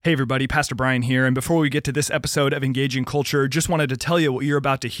Hey everybody, Pastor Brian here, and before we get to this episode of Engaging Culture, just wanted to tell you what you're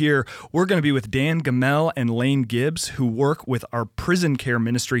about to hear. We're going to be with Dan Gamel and Lane Gibbs, who work with our prison care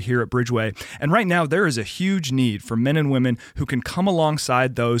ministry here at Bridgeway. And right now, there is a huge need for men and women who can come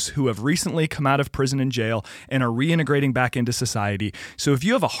alongside those who have recently come out of prison and jail and are reintegrating back into society. So if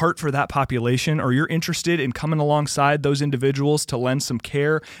you have a heart for that population, or you're interested in coming alongside those individuals to lend some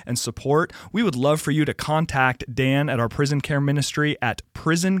care and support, we would love for you to contact Dan at our prison care ministry at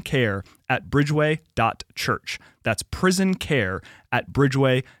prisoncare@bridgeway.church. That's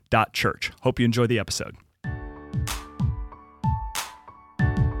prisoncare@bridgeway.church. Hope you enjoy the episode.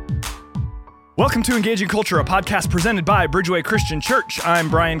 Welcome to Engaging Culture, a podcast presented by Bridgeway Christian Church.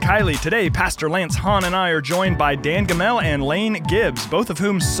 I'm Brian Kiley. Today, Pastor Lance Hahn and I are joined by Dan Gamel and Lane Gibbs, both of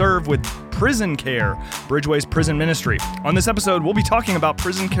whom serve with Prison Care, Bridgeway's prison ministry. On this episode, we'll be talking about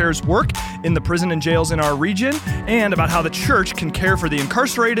Prison Care's work in the prison and jails in our region, and about how the church can care for the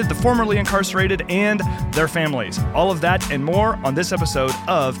incarcerated, the formerly incarcerated, and their families. All of that and more on this episode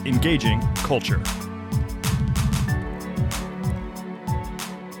of Engaging Culture.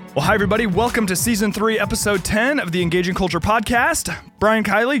 Well, hi, everybody. Welcome to Season 3, Episode 10 of the Engaging Culture podcast. Brian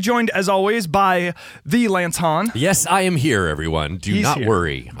Kiley, joined, as always, by the Lance Hahn. Yes, I am here, everyone. Do not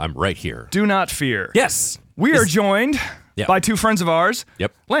worry. I'm right here. Do not fear. Yes. We are joined by two friends of ours.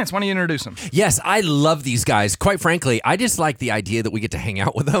 Yep. Lance, why don't you introduce them? Yes, I love these guys. Quite frankly, I just like the idea that we get to hang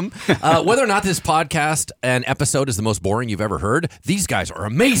out with them. Whether or not this podcast and episode is the most boring you've ever heard, these guys are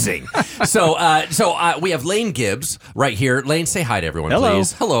amazing. So we have Lane Gibbs right here. Lane, say hi to everyone,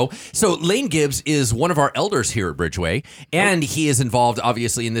 please. Hello. So Lane Gibbs is one of our elders here at Bridgeway, and he is involved,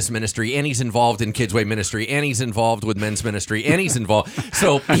 obviously, in this ministry, and he's involved in Kids Way ministry, and he's involved with men's ministry, and he's involved.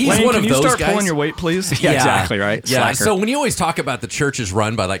 So he's Lane, one of those guys. can you start pulling your weight, please? Yeah, exactly, right? Yeah, Slacker. so when you always talk about the church is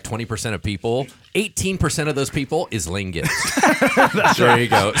run by like 20% of people, 18% of those people is Lane Gibbs. There you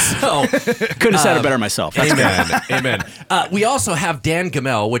go. So couldn't have said it better myself. Amen. We also have Dan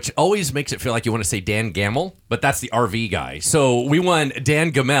Gamel, which always makes it feel like you want to say Dan Gamel, but that's the RV guy. So we won Dan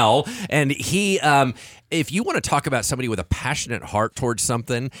Gamel, and he... if you want to talk about somebody with a passionate heart towards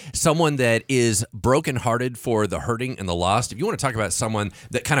something, someone that is brokenhearted for the hurting and the lost, if you want to talk about someone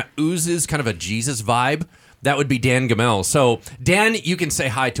that kind of oozes kind of a Jesus vibe, that would be Dan Gamel. So, Dan, you can say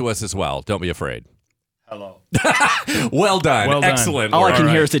hi to us as well. Don't be afraid. Hello. Well done. Well done. Excellent. All I can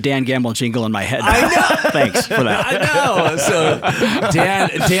hear is the Dan Gamble jingle in my head. I know. Thanks for that. I know. So,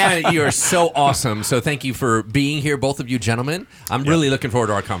 Dan, you are so awesome. So thank you for being here, both of you gentlemen. I'm really looking forward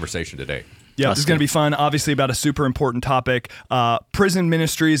to our conversation today. Yeah, this is going to be fun, obviously, about a super important topic. Prison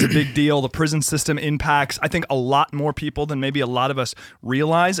ministry is a big deal. The prison system impacts, I think, a lot more people than maybe a lot of us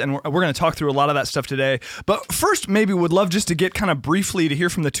realize, and we're going to talk through a lot of that stuff today. But first, maybe would love just to get kind of briefly to hear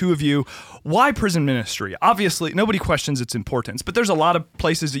from the two of you, why prison ministry? Obviously, nobody questions its importance, but there's a lot of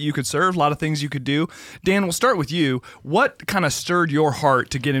places that you could serve, a lot of things you could do. Dan, we'll start with you. What kind of stirred your heart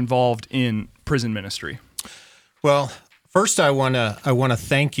to get involved in prison ministry? Well, first I want to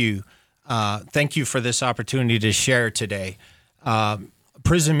thank you. Thank you for this opportunity to share today.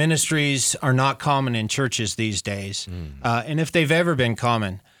 Prison ministries are not common in churches these days, and if they've ever been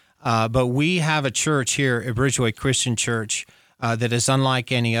common. But we have a church here at Bridgeway Christian Church that is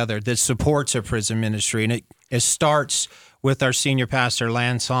unlike any other, that supports a prison ministry. And it starts with our senior pastor,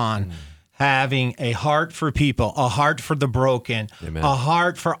 Lance Hahn, having a heart for people, a heart for the broken, Amen. A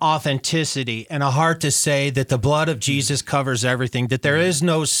heart for authenticity, and a heart to say that the blood of Jesus covers everything, that there is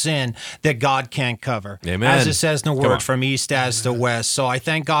no sin that God can't cover. Amen. As it says in the Word, from east as to west. So I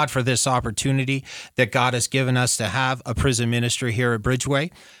thank God for this opportunity that God has given us to have a prison ministry here at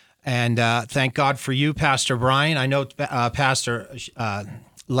Bridgeway. And thank God for you, Pastor Brian. I know Pastor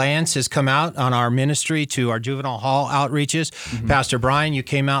Lance has come out on our ministry to our juvenile hall outreaches. Mm-hmm. Pastor Brian, you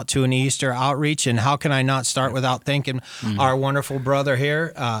came out to an Easter outreach, and how can I not start without thanking our wonderful brother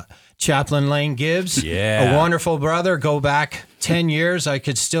here, Chaplain Lane Gibbs, a wonderful brother. Go back 10 years. I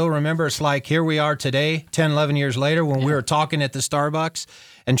could still remember. It's like here we are today, 10, 11 years later, when we were talking at the Starbucks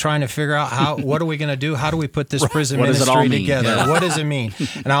and trying to figure out what are we going to do? How do we put this prison ministry together? Yeah. What does it mean?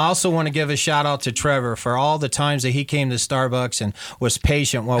 And I also want to give a shout out to Trevor for all the times that he came to Starbucks and was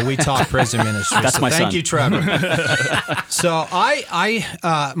patient while we taught prison ministry. That's my son. Thank you, Trevor. So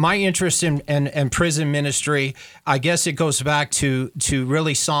my interest in prison ministry, I guess it goes back to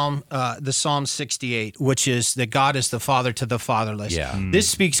really the Psalm 68, which is that God is the father to the fatherless. Yeah. This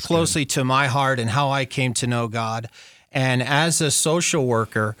speaks closely to my heart and how I came to know God. And as a social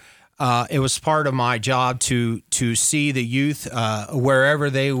worker, it was part of my job to see the youth wherever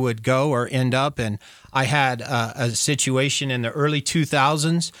they would go or end up. And I had a situation in the early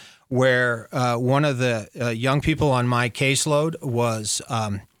 2000s where one of the young people on my caseload was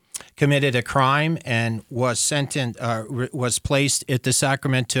committed a crime and was was placed at the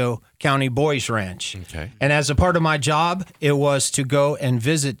Sacramento County Boys Ranch. Okay. And as a part of my job, it was to go and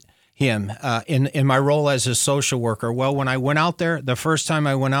visit him in my role as a social worker. Well, when I went out there, the first time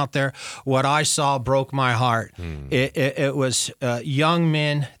I went out there, what I saw broke my heart. It was young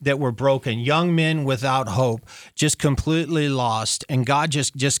men that were broken, young men without hope, just completely lost. And God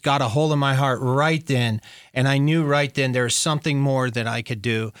just got a hold of my heart right then. And I knew right then there's something more that I could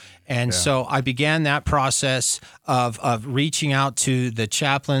do. And so I began that process of reaching out to the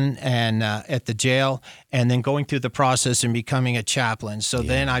chaplain and at the jail, and then going through the process and becoming a chaplain. So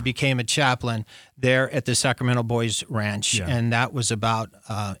then I became a chaplain there at the Sacramento Boys Ranch, and that was about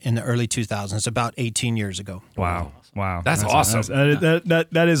in the early 2000s, about 18 years ago. Wow. That's awesome.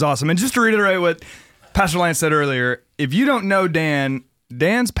 That is awesome. And just to reiterate what Pastor Lance said earlier, if you don't know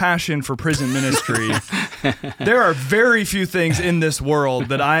Dan's passion for prison ministry, there are very few things in this world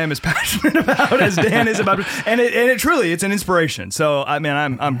that I am as passionate about as Dan is about, and it truly, it's an inspiration. So I mean,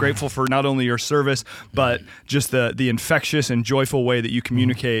 I'm grateful for not only your service, but just the infectious and joyful way that you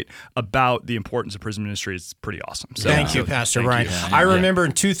communicate about the importance of prison ministry. It's pretty awesome. So, Thank you, Pastor Brian. I remember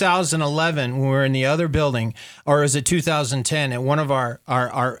in 2011 when we were in the other building, or is it 2010, at one of our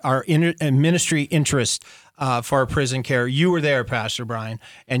ministry interests. For our prison care. You were there, Pastor Brian,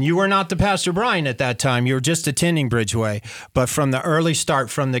 and you were not the Pastor Brian at that time. You were just attending Bridgeway, but from the early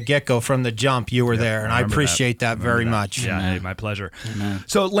start, from the get-go, from the jump, you were there, and I appreciate that very much. Yeah, hey, my pleasure. Amen.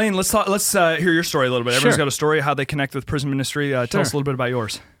 So, Lane, let's hear your story a little bit. Everyone's got a story of how they connect with prison ministry. Tell us a little bit about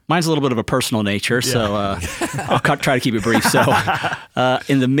yours. Mine's a little bit of a personal nature, so I'll try to keep it brief. So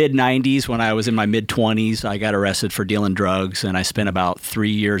in the mid-'90s, when I was in my mid-20s, I got arrested for dealing drugs, and I spent about 3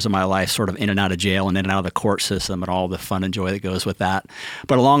 years of my life sort of in and out of jail and in and out of the court system and all the fun and joy that goes with that.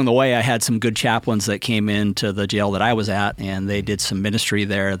 But along the way, I had some good chaplains that came into the jail that I was at, and they did some ministry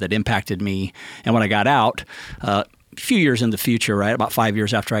there that impacted me. And when I got out, a few years in the future, right, about 5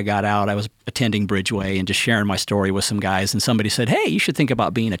 years after I got out, I was attending Bridgeway and just sharing my story with some guys, and somebody said, hey, you should think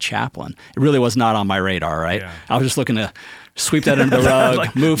about being a chaplain. It really was not on my radar, right? Yeah. I was just looking to sweep that under the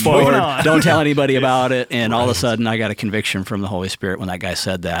rug, move forward, don't tell anybody about it, and all of a sudden I got a conviction from the Holy Spirit when that guy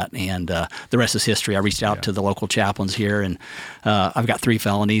said that, and the rest is history. I reached out to the local chaplains here, and I've got 3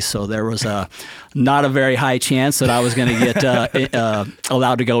 felonies, so there was not a very high chance that I was going to get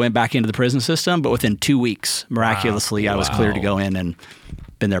allowed to go back into the prison system, but within 2 weeks, miraculously, I was cleared to go in, and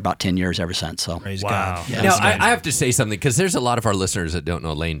been there about 10 years ever since. So praise God. Yeah. Now, I have to say something, because there's a lot of our listeners that don't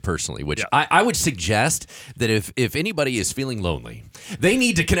know Lane personally, which I would suggest that if anybody is feeling lonely, they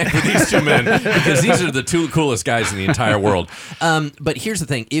need to connect with these two men, because these are the 2 coolest guys in the entire world. But here's the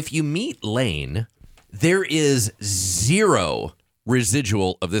thing. If you meet Lane, there is 0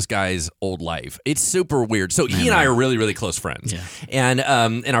 residual of this guy's old life. It's super weird. So he and I are really, really close friends, and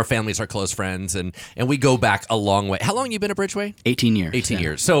our families are close friends, and we go back a long way. How long have you been at Bridgeway? 18 years. 18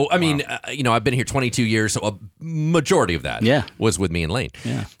 years. So I mean, I've been here 22 years, so a majority of that was with me and Lane.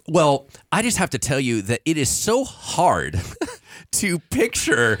 Yeah. Well, I just have to tell you that it is so hard to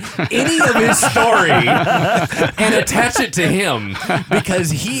picture any of his story and attach it to him, because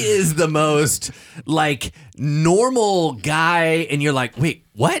he is the most normal guy, and you're like, wait,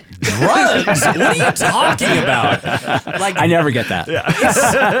 what? Drugs? What are you talking about? I never get that.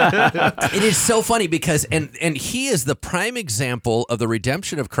 It is so funny because and he is the prime example of the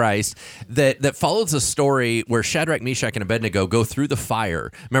redemption of Christ that follows a story where Shadrach, Meshach, and Abednego go through the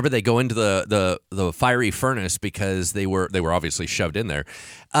fire. Remember, they go into the fiery furnace because they were obviously shoved in there.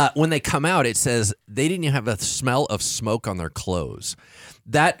 When they come out, it says they didn't even have a smell of smoke on their clothes.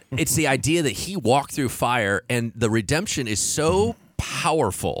 It's the idea that he walked through fire, and the redemption is so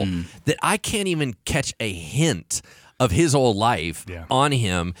powerful that I can't even catch a hint of his old life on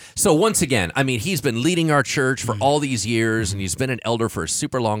him. So once again, I mean, he's been leading our church for all these years, and he's been an elder for a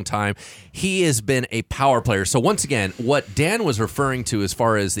super long time. He has been a power player. So once again, what Dan was referring to as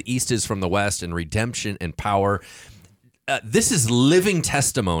far as the East is from the West and redemption and power, this is living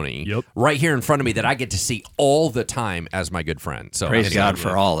testimony right here in front of me that I get to see all the time as my good friend. So praise God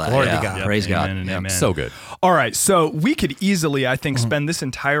for all that. Glory to God. Praise God. Amen. So good. All right, so we could easily, I think, spend this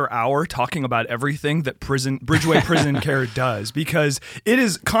entire hour talking about everything that Bridgeway Prison Care does, because it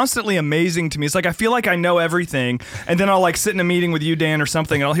is constantly amazing to me. It's like I feel like I know everything, and then I'll sit in a meeting with you, Dan, or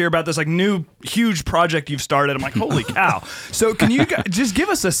something, and I'll hear about this new huge project you've started. I'm like, holy cow. So can you just give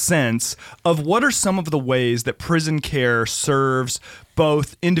us a sense of what are some of the ways that prison care serves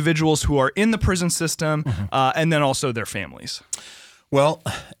both individuals who are in the prison system and then also their families? Well,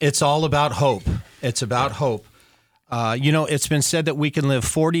 it's all about hope. It's about hope. It's been said that we can live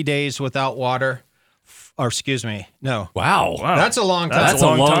 40 days without water, or excuse me, no. Wow. That's a long time. That's a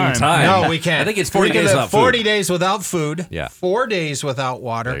long time. No, we can't. I think it's 40 We can days live without 40 food. days without food, Yeah. 4 days without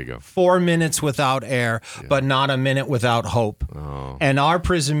water, There you go. 4 minutes without air, but not a minute without hope. Oh. And our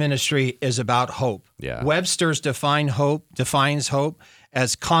prison ministry is about hope. Yeah. Webster's defines hope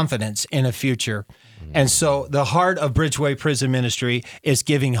as confidence in a future. And so the heart of Bridgeway Prison Ministry is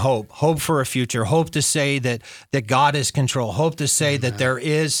giving hope for a future, hope to say that God is control, hope to say that there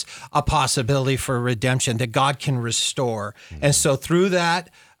is a possibility for redemption, that God can restore. And so through that,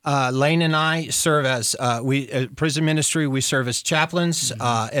 Lane and I serve as prison ministry. We serve as chaplains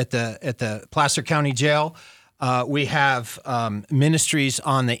at the Placer County Jail. We have ministries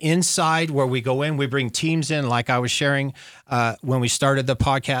on the inside where we go in. We bring teams in, like I was sharing when we started the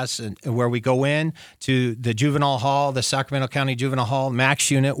podcast, and where we go in to the juvenile hall, the Sacramento County Juvenile Hall, Max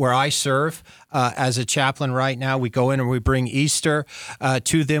Unit, where I serve as a chaplain right now. We go in and we bring Easter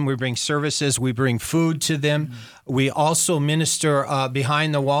to them. We bring services. We bring food to them. We also minister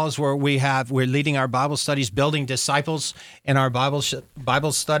behind the walls where we're leading our Bible studies, building disciples in our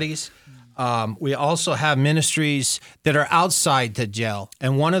Bible studies. We also have ministries that are outside the jail.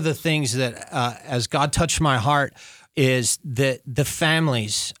 And one of the things that, as God touched my heart, is that the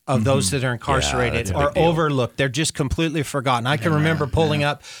families of those that are incarcerated that's a are big deal. overlooked. They're just completely forgotten. I can remember pulling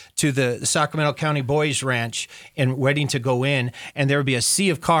up to the Sacramento County Boys Ranch and waiting to go in, and there would be a sea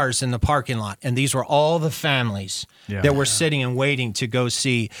of cars in the parking lot. And these were all the families that were sitting and waiting to go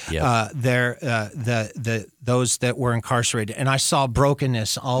see those that were incarcerated. And I saw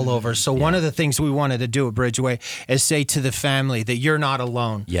brokenness all over. So one of the things we wanted to do at Bridgeway is say to the family that you're not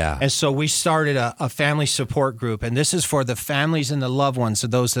alone. Yeah. And so we started a family support group, and this is for the families and the loved ones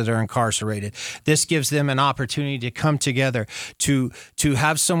of those that are incarcerated. This gives them an opportunity to come together, to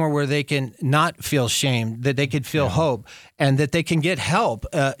have somewhere where they can not feel shame, that they could feel hope, and that they can get help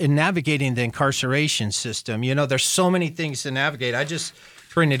in navigating the incarceration system. You know, there's so many things to navigate. I just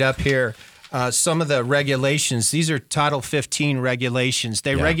printed up here some of the regulations. These are Title 15 regulations.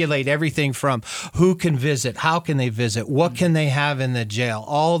 They regulate everything from who can visit, how can they visit, what can they have in the jail,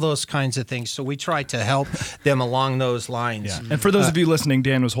 all those kinds of things. So we try to help them along those lines. Yeah. And for those of you listening,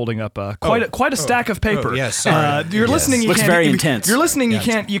 Dan was holding up quite a stack of paper. yes, sorry. You're listening. You Looks can't, very if intense. You're listening.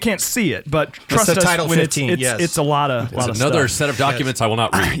 You can't see it, but trust the us. Title when 15, it's a lot of Another stuff. set of documents I will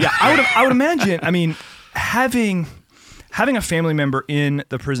not read. Yeah, I would imagine. I mean, having a family member in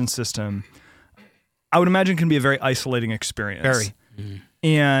the prison system, I would imagine can be a very isolating experience. Very.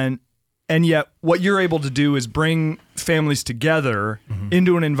 And yet what you're able to do is bring families together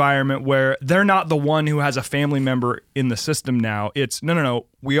into an environment where they're not the one who has a family member in the system now. It's no,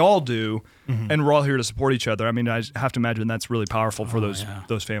 we all do, and we're all here to support each other. I mean, I have to imagine that's really powerful for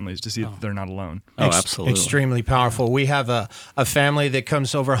those families to see that they're not alone. Oh, absolutely. Extremely powerful. We have a family that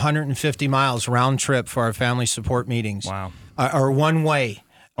comes over 150 miles round trip for our family support meetings. Wow. Or one way.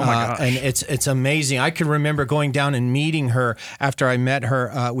 Oh my gosh. And it's amazing. I can remember going down and meeting her after I met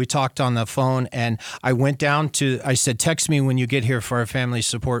her. We talked on the phone, and I went down I said, text me when you get here for our family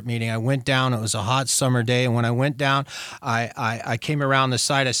support meeting. I went down. It was a hot summer day, and when I went down, I came around the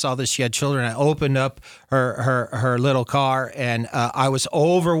side. I saw that she had children. I opened up her little car, and I was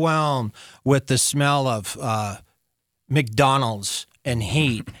overwhelmed with the smell of McDonald's and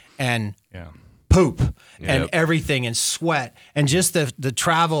heat and poop and everything and sweat and just the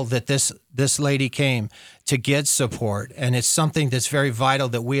travel that this lady came to get support. And it's something that's very vital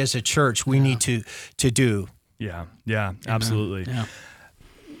that we as a church, we need to do. Yeah, absolutely. Yeah.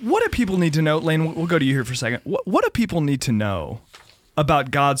 What do people need to know? Lane, we'll go to you here for a second. What do people need to know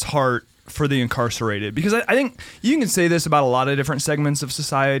about God's heart for the incarcerated? Because I think you can say this about a lot of different segments of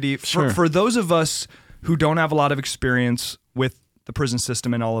society. Sure. For those of us who don't have a lot of experience with the prison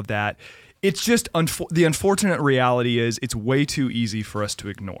system and all of that, it's just the unfortunate reality is it's way too easy for us to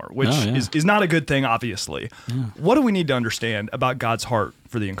ignore, which is not a good thing, obviously. Yeah. What do we need to understand about God's heart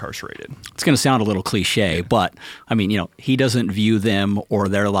for the incarcerated? It's going to sound a little cliche, but I mean, he doesn't view them or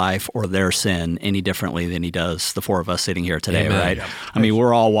their life or their sin any differently than he does the four of us sitting here today, Amen. right? Yep. I mean,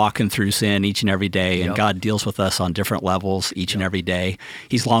 we're all walking through sin each and every day, and God deals with us on different levels each and every day.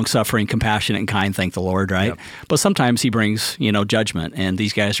 He's long-suffering, compassionate, and kind, thank the Lord, right? Yep. But sometimes he brings, judgment, and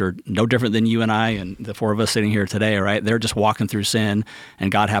these guys are no different than you and I and the four of us sitting here today, right? They're just walking through sin,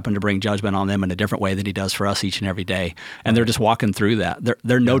 and God happened to bring judgment on them in a different way than he does for us each and every day. And they're just walking through that.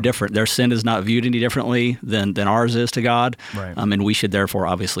 they're no different. Their sin is not viewed any differently than ours is to God. Right. And we should therefore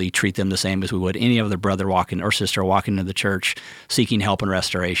obviously treat them the same as we would any other brother walking or sister walking into the church seeking help and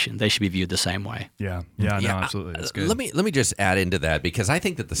restoration. They should be viewed the same way. Yeah. No, absolutely. That's good. Let me just add into that, because I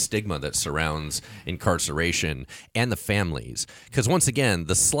think that the stigma that surrounds incarceration and the families, because once again,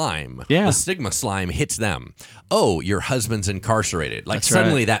 the stigma slime hits them. Oh, your husband's incarcerated. Like, That's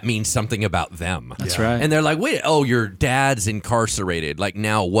suddenly right. that means something about them. That's right. And they're like, wait, oh, your dad's incarcerated. Like,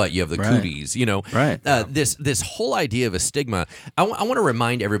 now what? You have the Right. cooties, you know? Right. This whole idea of a stigma, I want to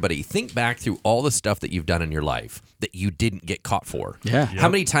remind everybody, think back through all the stuff that you've done in your life that you didn't get caught for. Yeah. How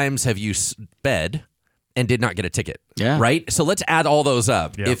many times have you sped and did not get a ticket? Yeah. Right? So let's add all those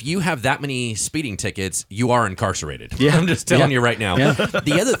up. Yeah. If you have that many speeding tickets, you are incarcerated. Yeah. I'm just telling Yeah. you right now. Yeah.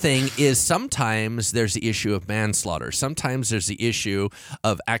 The other thing is sometimes there's the issue of manslaughter. Sometimes there's the issue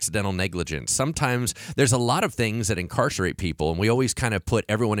of accidental negligence. Sometimes there's a lot of things that incarcerate people, and we always kind of put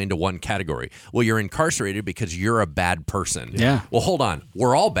everyone into one category. Well, you're incarcerated because you're a bad person. Yeah. Well, hold on.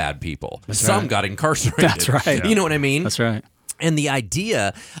 We're all bad people. Some right. got incarcerated. That's right. You know what I mean? That's right. And the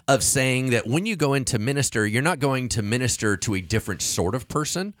idea of saying that when you go in to minister, you're not going to minister to a different sort of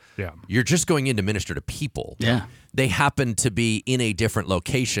person. Yeah. You're just going in to minister to people. Yeah. They happen to be in a different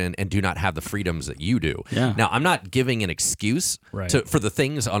location and do not have the freedoms that you do. Yeah. Now, I'm not giving an excuse Right. for the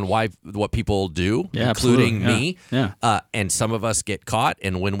things on what people do, Yeah, including absolutely. me. Yeah. And some of us get caught,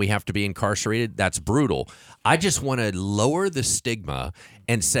 and when we have to be incarcerated, that's brutal. I just want to lower the stigma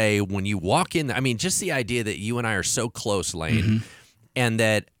and say, when you walk in, I mean, just the idea that you and I are so close, Lane, and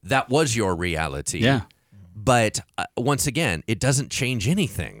that was your reality. Yeah. But once again, it doesn't change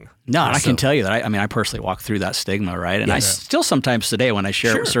anything. No, and I So- can tell you that. I personally walk through that stigma, right? And I still sometimes today, when I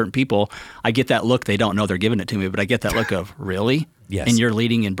share it with certain people, I get that look. They don't know they're giving it to me, but I get that look of, really? Yes. And you're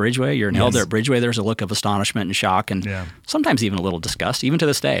leading in Bridgeway? You're an elder at Bridgeway? There's a look of astonishment and shock, and sometimes even a little disgust, even to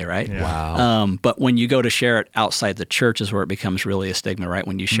this day, right? Yeah. Wow. But when you go to share it outside the church is where it becomes really a stigma, right?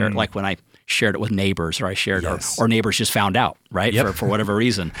 When you share it, like when I shared it with neighbors, or I shared, Yes. or neighbors just found out, right? Yep. For whatever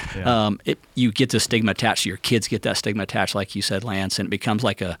reason. You get the stigma attached. Your kids get that stigma attached, like you said, Lance, and it becomes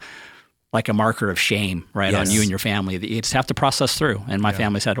like a marker of shame, right, on Yes. you and your family that you just have to process through. And my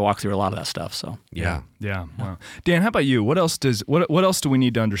family's had to walk through a lot of that stuff. So Yeah. Yeah. Wow. Dan, how about you? What else do we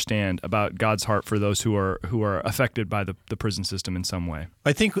need to understand about God's heart for those who are affected by the prison system in some way?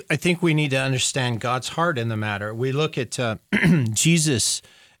 I think we need to understand God's heart in the matter. We look at Jesus.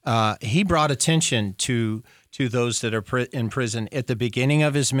 He brought attention to those that are in prison at the beginning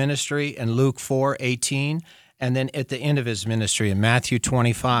of his ministry in Luke 4:18, and then at the end of his ministry in Matthew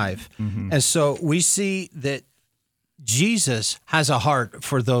 25. And so we see that Jesus has a heart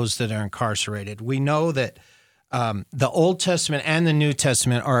for those that are incarcerated. We know that the Old Testament and the New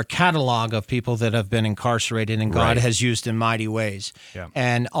Testament are a catalog of people that have been incarcerated and God has used in mighty ways. Yeah.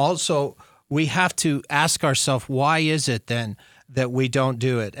 And also, we have to ask ourselves, why is it then that we don't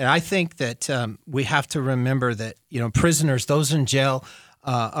do it? And I think that we have to remember that, prisoners, those in jail,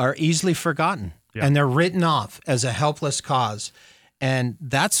 are easily forgotten. Yeah. And they're written off as a helpless cause. And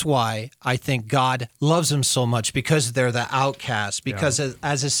that's why I think God loves them so much, because they're the outcast. Because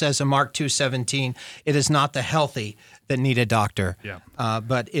as it says in Mark 2:17, it is not the healthy that need a doctor,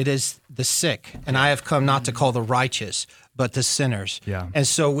 but it is the sick. And I have come not to call the righteous, but the sinners. Yeah. And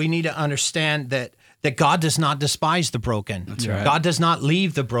so we need to understand that God does not despise the broken. That's right. God does not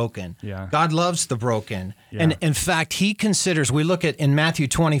leave the broken. Yeah. God loves the broken. Yeah. And in fact, he considers, we look at in Matthew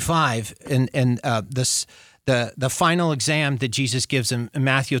 25, in the final exam that Jesus gives him in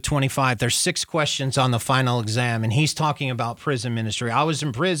Matthew 25, there's 6 questions on the final exam, and he's talking about prison ministry. I was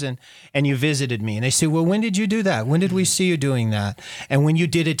in prison, and you visited me. And they say, well, when did you do that? When did we see you doing that? And when you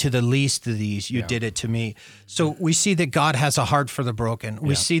did it to the least of these, you did it to me. So we see that God has a heart for the broken.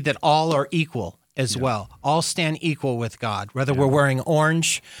 We see that all are equal as well. All stand equal with God. Whether we're wearing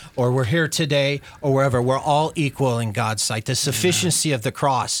orange or we're here today or wherever, we're all equal in God's sight. The sufficiency of the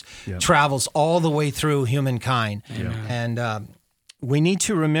cross travels all the way through humankind. And we need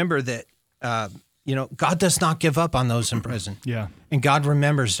to remember that, God does not give up on those in prison. Yeah. And God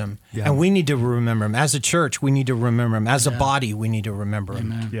remembers them. Yeah. And we need to remember them. As a church, we need to remember them. As a body, we need to remember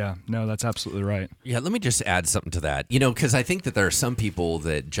them. Yeah. No, that's absolutely right. Yeah, let me just add something to that. Because I think that there are some people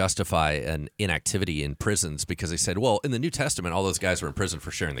that justify an inactivity in prisons because they said, well, in the New Testament, all those guys were in prison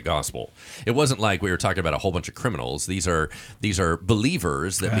for sharing the gospel. It wasn't like we were talking about a whole bunch of criminals. These are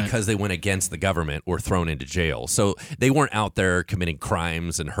believers that because they went against the government were thrown into jail. So they weren't out there committing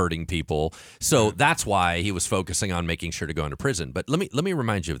crimes and hurting people. So that's why he was focusing on making sure to go into prison. But let me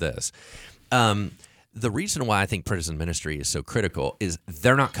remind you of this. The reason why I think prison ministry is so critical is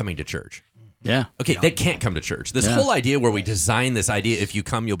they're not coming to church. Yeah. Okay, they can't come to church. This whole idea where we design this idea, if you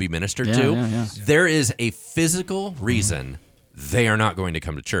come, you'll be ministered Yeah, to, yeah. there is a physical reason they are not going to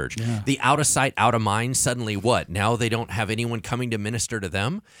come to church. Yeah. The out of sight, out of mind, suddenly what? Now they don't have anyone coming to minister to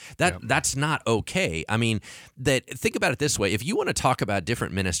them? That's not okay. I mean, think about it this way. If you want to talk about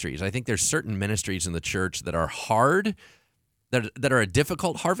different ministries, I think there's certain ministries in the church that are hard, that are a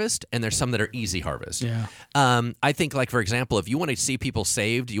difficult harvest, and there's some that are easy harvest. Yeah. I think, like, for example, if you want to see people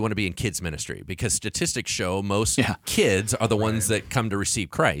saved, you want to be in kids ministry, because statistics show most kids are the ones that come to receive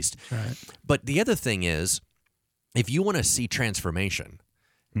Christ. Right. But the other thing is, if you want to see transformation,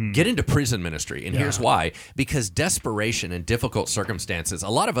 get into prison ministry. And here's why. Because desperation and difficult circumstances, a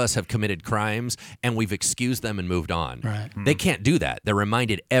lot of us have committed crimes and we've excused them and moved on. Right. They can't do that. They're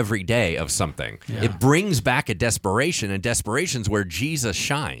reminded every day of something. It brings back a desperation, and desperation's where Jesus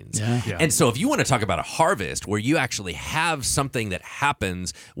shines. Yeah. And so if you want to talk about a harvest where you actually have something that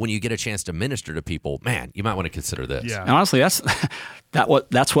happens when you get a chance to minister to people, man, you might want to consider this. Yeah. And honestly,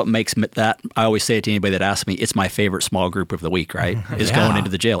 that's what makes that. I always say it to anybody that asks me, it's my favorite small group of the week, right? Is going into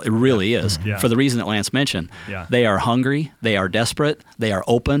the jail. It really is. Yeah. For the reason that Lance mentioned. Yeah. They are hungry, they are desperate, they are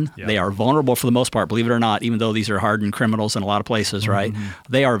open, they are vulnerable for the most part, believe it or not, even though these are hardened criminals in a lot of places, right?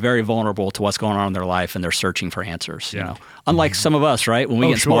 They are very vulnerable to what's going on in their life, and they're searching for answers. You know? Unlike some of us, right? When we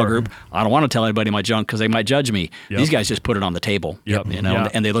get in small group, I don't want to tell anybody my junk because they might judge me. These guys just put it on the table, you know,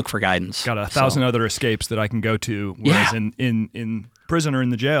 and they look for guidance. Got 1,000 other escapes that I can go to. Whereas in prison or in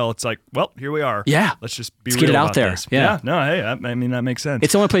the jail, it's like, well, here we are. Yeah. Let's just be Let's real get it out about there. this. Yeah. No, hey, I mean, that makes sense.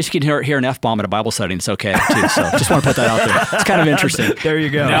 It's the only place you can hear an F-bomb at a Bible study, and it's okay, too. So just want to put that out there. It's kind of interesting. There you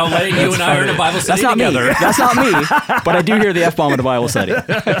go. Now letting you and I are in a Bible study That's not together. me. That's not me. But I do hear the F-bomb at a Bible study.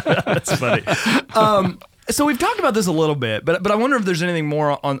 That's funny. So we've talked about this a little bit, but I wonder if there's anything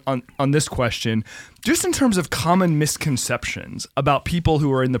more on this question, just in terms of common misconceptions about people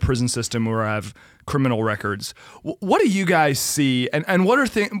who are in the prison system or have criminal records. What do you guys see, and what are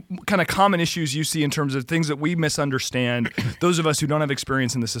kind of common issues you see in terms of things that we misunderstand, those of us who don't have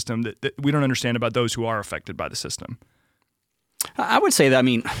experience in the system, that we don't understand about those who are affected by the system? I would say that, I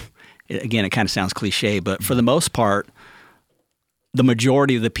mean, again, it kind of sounds cliche, but for the most part, the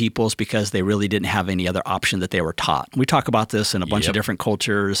majority of the people is because they really didn't have any other option that they were taught. We talk about this in a bunch of different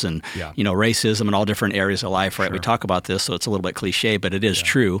cultures and, you know, racism and all different areas of life, right? Sure. We talk about this, so it's a little bit cliche, but it is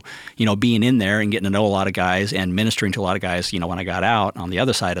true. You know, being in there and getting to know a lot of guys and ministering to a lot of guys, you know, when I got out on the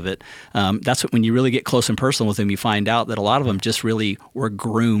other side of it, that's when you really get close and personal with them, you find out that a lot of them just really were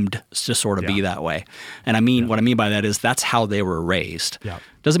groomed to sort of be that way. And I mean, what I mean by that is that's how they were raised. Yeah.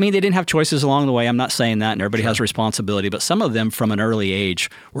 Doesn't mean they didn't have choices along the way. I'm not saying that, and everybody has a responsibility. But some of them, from an early age,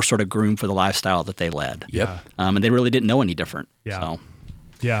 were sort of groomed for the lifestyle that they led. And they really didn't know any different. So.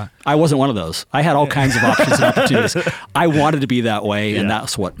 Yeah. I wasn't one of those. I had all kinds of options and opportunities. I wanted to be that way, and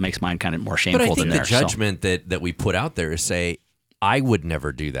that's what makes mine kind of more shameful but I think than theirs. the judgment that we put out there is say, I would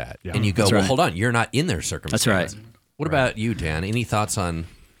never do that. And you go, That's well, right. hold on, you're not in their circumstance. That's right. What about you, Dan? Any thoughts on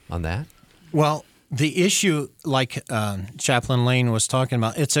that? Well, the issue, like Chaplain Lane was talking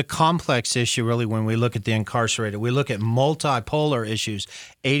about, it's a complex issue, really, when we look at the incarcerated. We look at multipolar issues.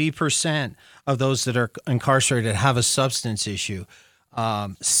 80% of those that are incarcerated have a substance issue.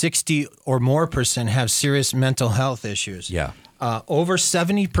 60 or more % have serious mental health issues. Yeah. Over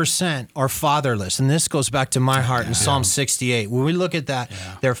 70% are fatherless. And this goes back to my heart in Psalm 68. When we look at that,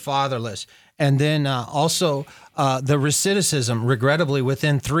 they're fatherless. And then also the recidivism, regrettably,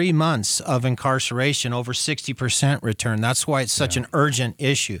 within 3 months of incarceration, over 60% return. That's why it's such an urgent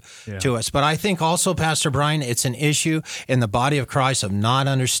issue to us. But I think also, Pastor Brian, it's an issue in the body of Christ of not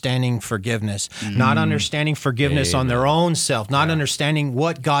understanding forgiveness, not understanding forgiveness on their own self, not understanding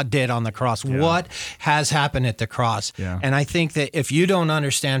what God did on the cross, what has happened at the cross. And I think that if you don't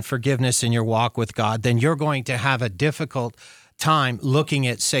understand forgiveness in your walk with God, then you're going to have a difficult time looking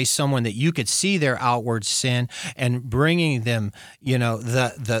at, say, someone that you could see their outward sin and bringing them, you know,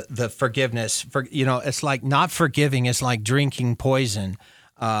 the forgiveness. You know, it's like not forgiving is like drinking poison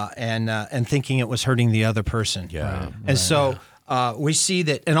and thinking it was hurting the other person. So we see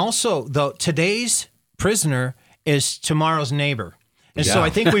that, and also though today's prisoner is tomorrow's neighbor. And so I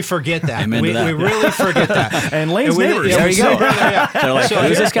think we forget that. We really forget that. And Lane's neighbors. There you go. They're like,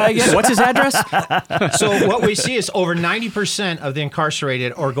 who's this guy again? What's his address? So what we see is over 90% of the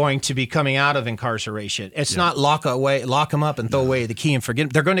incarcerated are going to be coming out of incarceration. It's not lock them up and throw away the key and forget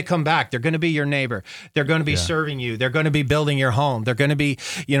them. They're going to come back. They're going to be your neighbor. They're going to be serving you. They're going to be building your home. They're going to be,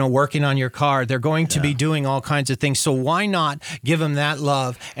 you know, working on your car. They're going to be doing all kinds of things. So why not give them that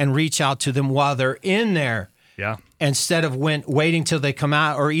love and reach out to them while they're in there? instead of waiting till they come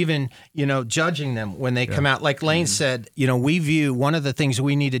out, or even, judging them when they come out. Like Lane said, we view, one of the things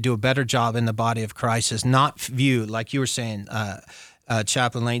we need to do a better job in the body of Christ is not view, like you were saying,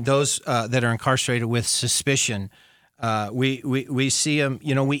 Chaplain Lane, those that are incarcerated with suspicion. We see them,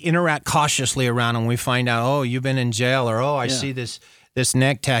 we interact cautiously around them. We find out, oh, you've been in jail, or, oh, I see this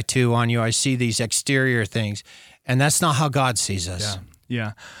neck tattoo on you. I see these exterior things. And that's not how God sees us.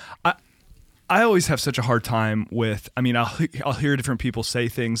 Yeah. I always have such a hard time with, I'll hear different people say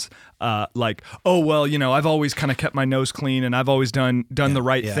things like, oh, well, I've always kind of kept my nose clean and I've always done the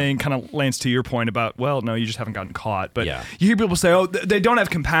right thing. Kind of lands to your point about, well, no, you just haven't gotten caught. But you hear people say, oh, they don't have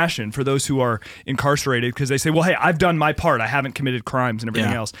compassion for those who are incarcerated because they say, well, hey, I've done my part. I haven't committed crimes and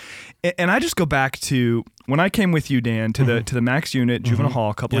everything else. And I just go back to when I came with you, Dan, to the Max Unit Juvenile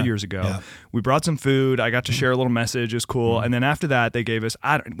Hall a couple of years ago. We brought some food. I got to share a little message. It was cool. And then after that, they gave us,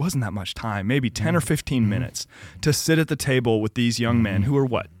 it wasn't that much time, maybe 10 or 15 minutes to sit at the table with these young men who are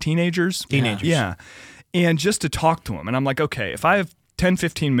what, teenagers? Yeah. And just to talk to them. And I'm like, okay, if I have 10,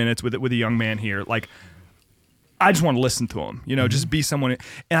 15 minutes with a young man here, like, I just want to listen to him, just be someone.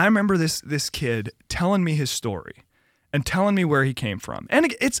 And I remember this kid telling me his story and telling me where he came from.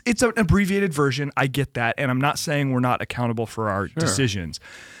 And it's an abbreviated version. I get that. And I'm not saying we're not accountable for our decisions.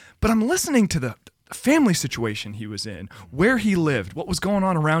 But I'm listening to the family situation he was in, where he lived, what was going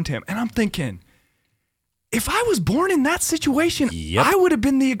on around him. And I'm thinking, if I was born in that situation, I would have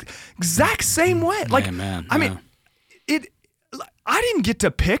been the exact same way. Like, I didn't get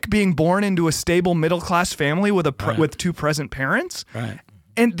to pick being born into a stable middle-class family with two present parents. Right.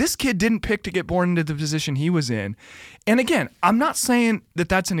 And this kid didn't pick to get born into the position he was in. And again, I'm not saying that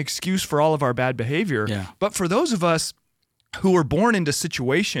that's an excuse for all of our bad behavior, but for those of us who were born into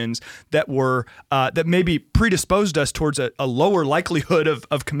situations that were that maybe predisposed us towards a lower likelihood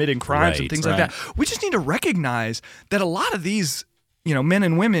of committing crimes and things like that. We just need to recognize that a lot of these, men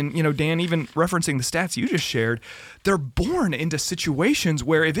and women, Dan, even referencing the stats you just shared, they're born into situations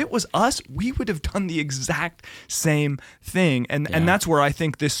where if it was us, we would have done the exact same thing. And that's where I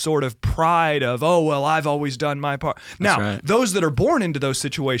think this sort of pride of, oh, well, I've always done my part. Now, those that are born into those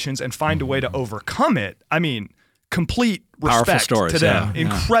situations and find a way to overcome it, complete respect to them.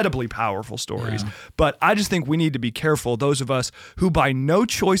 Incredibly powerful stories. But I just think we need to be careful, those of us who by no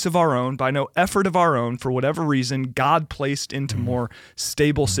choice of our own, by no effort of our own, for whatever reason, God placed into more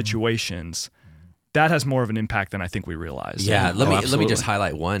stable situations. That has more of an impact than I think we realize. Let me just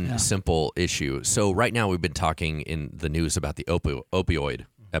highlight one simple issue. So right now we've been talking in the news about the opioid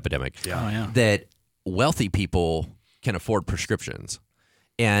epidemic. That wealthy people can afford prescriptions.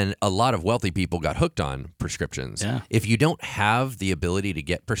 And a lot of wealthy people got hooked on prescriptions. If you don't have the ability to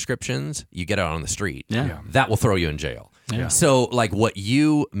get prescriptions, you get out on the street. That will throw you in jail. So like what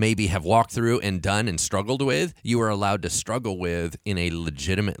you maybe have walked through and done and struggled with, you are allowed to struggle with in a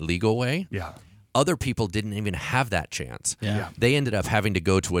legitimate legal way. Other people didn't even have that chance. They ended up having to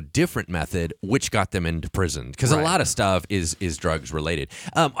go to a different method, which got them into prison. Because a lot of stuff is drugs related.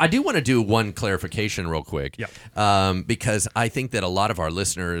 I do want to do one clarification real quick. Because I think that a lot of our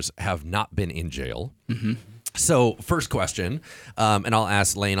listeners have not been in jail. So first question, and I'll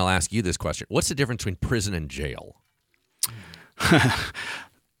ask Lane, I'll ask you this question. What's the difference between prison and jail?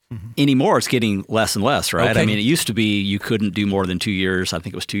 Anymore, it's getting less and less, right? It used to be you couldn't do more than 2 years. I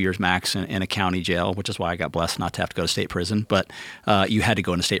think it was 2 years max in a county jail, which is why I got blessed not to have to go to state prison. But you had to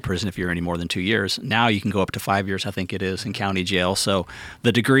go into state prison if you're any more than 2 years. Now you can go up to 5 years, I think it is, in county jail. So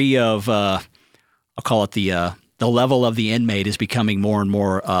the degree of, I'll call it the level of the inmate is becoming more and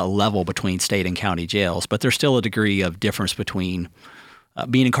more level between state and county jails. But there's still a degree of difference between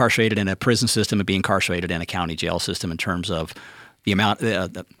being incarcerated in a prison system and being incarcerated in a county jail system in terms of the amount,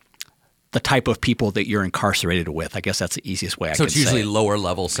 the type of people that you're incarcerated with. I guess that's the easiest way I can say. So it's usually lower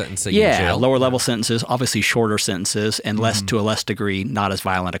level sentencing in jail? Lower level sentences, obviously shorter sentences, and to a less degree, not as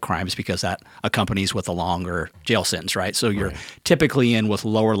violent a crimes because that accompanies with a longer jail sentence, right? So you're typically in with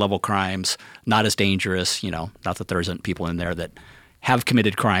lower level crimes, not as dangerous, not that there isn't people in there that have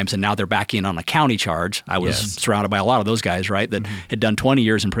committed crimes and now they're back in on a county charge. I was surrounded by a lot of those guys, right, that had done 20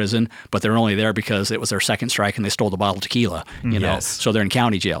 years in prison, but they're only there because it was their second strike and they stole the bottle of tequila, know, so they're in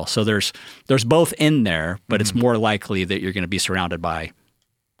county jail. So there's both in there, but it's more likely that you're going to be surrounded by,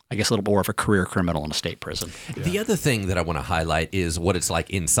 I guess, a little more of a career criminal in a state prison. The other thing that I want to highlight is what it's like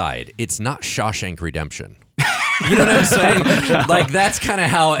inside. It's not Shawshank Redemption. You know what I'm saying? Like, that's kind of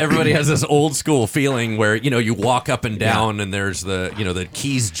how everybody has this old school feeling where, you walk up and down and there's the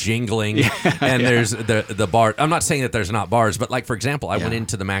keys jingling and there's the bar. I'm not saying that there's not bars, but like, for example, I went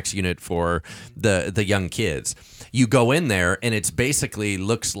into the Max unit for the young kids. You go in there and it's basically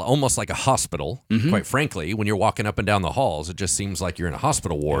looks almost like a hospital, quite frankly. When you're walking up and down the halls, it just seems like you're in a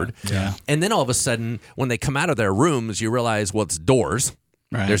hospital ward. Yeah. And then all of a sudden, when they come out of their rooms, you realize, well, it's doors.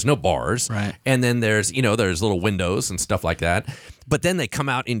 Right. There's no bars. Right. And then there's little windows and stuff like that. But then they come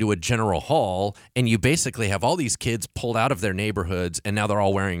out into a general hall and you basically have all these kids pulled out of their neighborhoods and now they're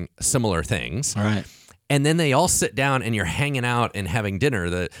all wearing similar things. All right. And then they all sit down and you're hanging out and having dinner.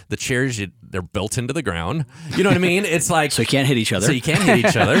 The chairs, they're built into the ground. You know what I mean? It's like... So you can't hit each other. So you can't hit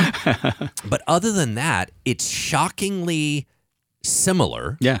each other. But other than that, it's shockingly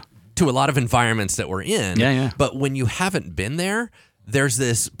similar to a lot of environments that we're in. Yeah, yeah. But when you haven't been there, there's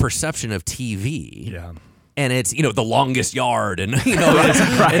this perception of TV. Yeah. And it's, the longest yard and,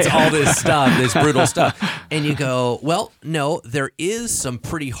 it's all this stuff, this brutal stuff. And you go, well, no, there is some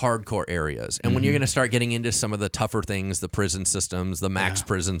pretty hardcore areas. And when you're going to start getting into some of the tougher things, the prison systems, the max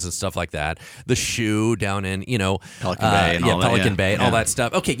prisons and stuff like that, the SHU down in, Pelican Bay and all that, Pelican Bay and all that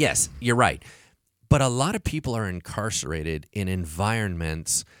stuff. Okay, yes, you're right. But a lot of people are incarcerated in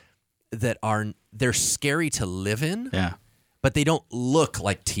environments that they're scary to live in, but they don't look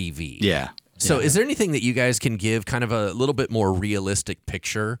like TV. Yeah. So is there anything that you guys can give kind of a little bit more realistic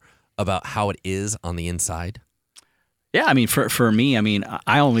picture about how it is on the inside? Yeah, I mean, for me,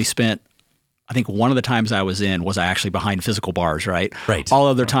 I only spent, I think one of the times I was in was actually behind physical bars, right? Right. All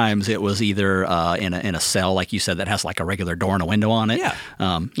other times it was either in a cell, like you said, that has like a regular door and a window on it. Yeah.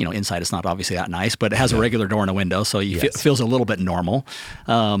 Inside it's not obviously that nice, but it has a regular door and a window, so it feels a little bit normal.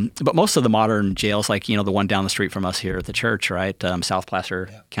 But most of the modern jails, like the one down the street from us here at the church, right, South Placer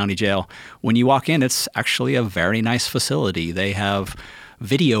County Jail, when you walk in, it's actually a very nice facility. They have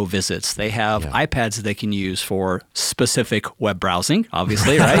video visits. They have iPads that they can use for specific web browsing,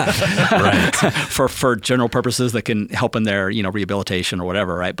 obviously, right? Right. for general purposes that can help in their, rehabilitation or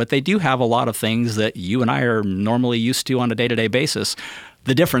whatever, right? But they do have a lot of things that you and I are normally used to on a day-to-day basis.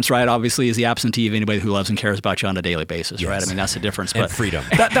 The difference, right, obviously, is the absentee of anybody who loves and cares about you on a daily basis, right? I mean, that's the difference. And freedom.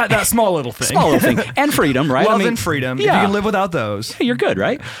 That small little thing. Small little thing. And freedom, right? Love and freedom. If you can live without those. You're good,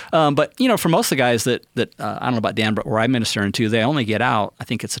 right? But, for most of the guys that I don't know about Dan, but where I minister into, they only get out, I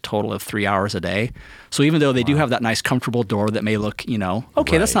think it's a total of 3 hours a day. So even though they do have that nice, comfortable door that may look,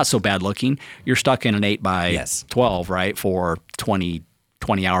 okay, that's not so bad looking, you're stuck in an 8 by 12, right, for 20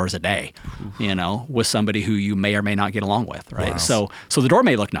 hours a day, with somebody who you may or may not get along with, right? Wow. So the door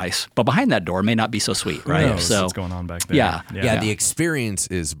may look nice, but behind that door may not be so sweet, right? Who knows what's going on back there? Yeah, the experience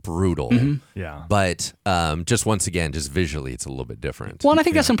is brutal. Mm-hmm. Yeah. But just once again, just visually, it's a little bit different. Well, and I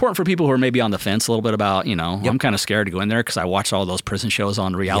think that's important for people who are maybe on the fence a little bit about, I'm kind of scared to go in there because I watch all those prison shows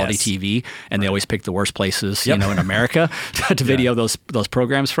on reality TV, and they always pick the worst places, in America to video those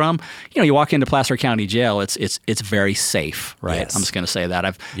programs from. You walk into Placer County Jail, it's very safe, right? Yes. I'm just going to say that.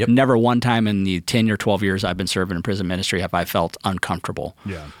 I've never one time in the 10 or 12 years I've been serving in prison ministry have I felt uncomfortable.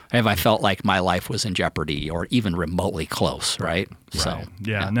 Yeah. Have I felt like my life was in jeopardy or even remotely close, right? So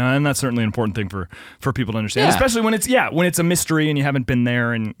no, and that's certainly an important thing for people to understand, especially when it's a mystery and you haven't been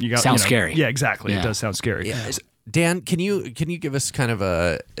there and you got sounds scary. Yeah, exactly. It does sound scary. Yeah. Dan, can you give us kind of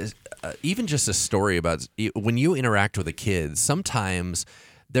a even just a story about when you interact with a kid? Sometimes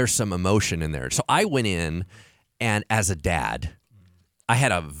there's some emotion in there. So I went in, and as a dad, I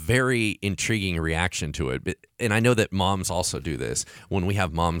had a very intriguing reaction to it. And I know that moms also do this. When we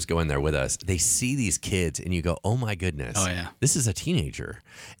have moms go in there with us, they see these kids and you go, oh my goodness, this is a teenager.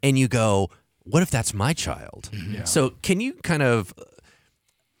 And you go, what if that's my child? Yeah. So can you kind of,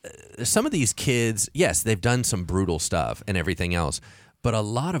 some of these kids, yes, they've done some brutal stuff and everything else, but a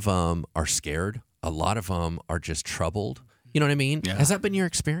lot of them are scared. A lot of them are just troubled. You know what I mean? Yeah. Has that been your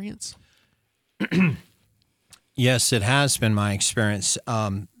experience? Yes, it has been my experience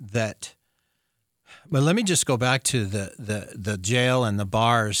but let me just go back to the jail and the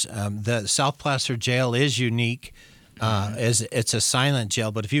bars. The South Placer Jail is unique. It's a silent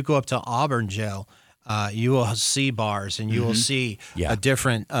jail, but if you go up to Auburn Jail, you will see bars and you will see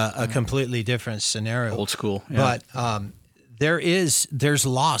a completely different scenario. Old school. Yeah. But there's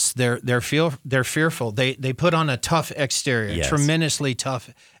loss. They're fearful. They put on a tough exterior, tremendously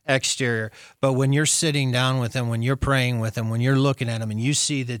tough exterior. But when you're sitting down with them, when you're praying with them, when you're looking at them, and you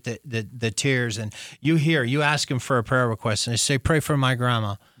see that the tears, and you ask them for a prayer request, and they say, "Pray for my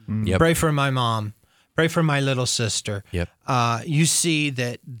grandma, pray for my mom, pray for my little sister." Yep. You see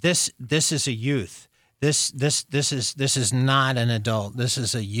that this is a youth this is not an adult. This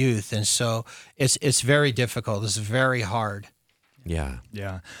is a youth, and so it's very difficult. It's very hard. Yeah.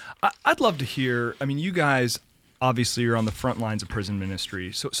 Yeah. I'd love to hear, I mean, you guys obviously are on the front lines of prison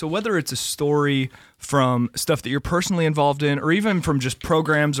ministry. So whether it's a story from stuff that you're personally involved in, or even from just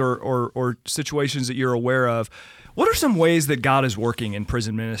programs or situations that you're aware of, what are some ways that God is working in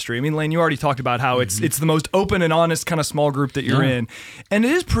prison ministry? I mean, Lane, you already talked about how it's the most open and honest kind of small group that you're in. And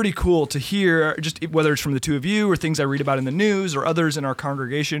it is pretty cool to hear, just whether it's from the two of you or things I read about in the news or others in our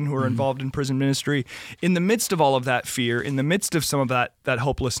congregation who are involved in prison ministry, in the midst of all of that fear, in the midst of some of that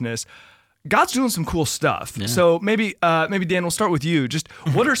hopelessness, God's doing some cool stuff. Yeah. So maybe Dan, we'll start with you. Just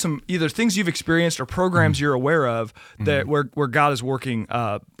what are some either things you've experienced or programs you're aware of that where God is working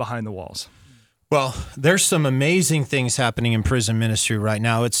behind the walls? Well, there's some amazing things happening in prison ministry right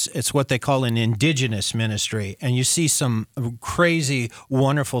now. It's what they call an indigenous ministry, and you see some crazy,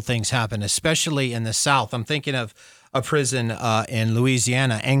 wonderful things happen, especially in the South. I'm thinking of a prison in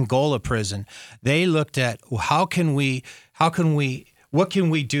Louisiana, Angola prison. They looked at what can we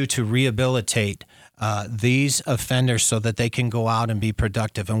do to rehabilitate these offenders so that they can go out and be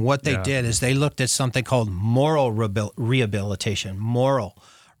productive. And what they did is they looked at something called moral rehabilitation.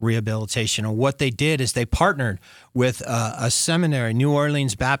 And what they did is they partnered with a seminary, New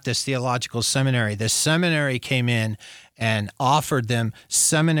Orleans Baptist Theological Seminary. The seminary came in and offered them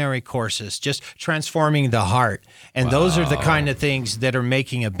seminary courses, just transforming the heart. And those are the kind of things that are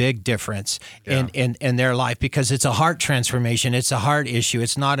making a big difference in their life, because it's a heart transformation. It's a heart issue.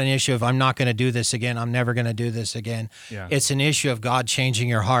 It's not an issue of I'm not going to do this again. I'm never going to do this again. Yeah. It's an issue of God changing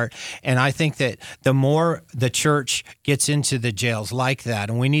your heart. And I think that the more the church gets into the jails like that,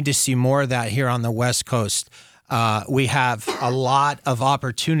 and we need to see more of that here on the West Coast, we have a lot of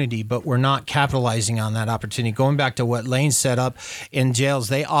opportunity, but we're not capitalizing on that opportunity. Going back to what Lane set up in jails,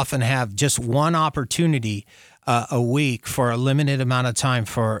 they often have just one opportunity a week for a limited amount of time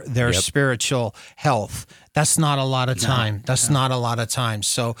for their spiritual health. That's not a lot of time. Not a lot of time.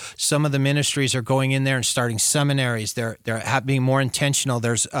 So some of the ministries are going in there and starting seminaries. They're being more intentional.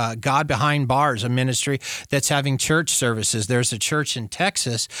 There's God Behind Bars, a ministry that's having church services. There's a church in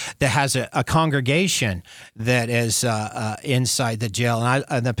Texas that has a congregation that is inside the jail.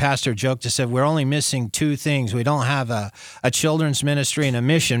 And the pastor joked and said, we're only missing two things. We don't have a children's ministry and a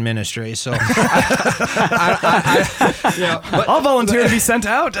mission ministry. So I'll volunteer to be sent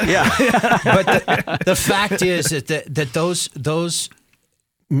out. But the fact is that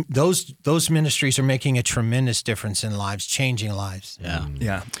those ministries are making a tremendous difference in lives, changing lives.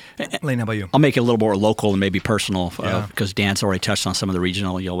 Yeah. Lane, how about you? I'll make it a little more local and maybe personal because Dan's already touched on some of the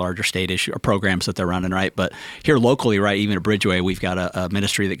regional, larger state issue or programs that they're running, right? But here locally, right, even at Bridgeway, we've got a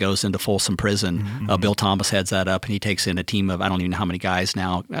ministry that goes into Folsom Prison. Bill Thomas heads that up, and he takes in a team of I don't even know how many guys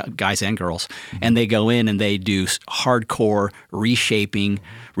now, guys and girls, and they go in and they do hardcore reshaping,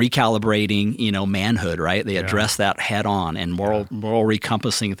 recalibrating, manhood, right? They address that head on and moral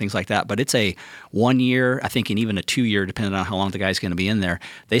recompassing and things like that. But it's a 1 year, I think, and even a 2 year, depending on how long the guy's going to be in there.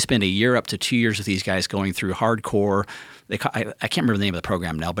 They spend a year up to 2 years with these guys going through hardcore. I can't remember the name of the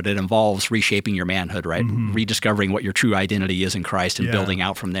program now, but it involves reshaping your manhood, right? Rediscovering what your true identity is in Christ and building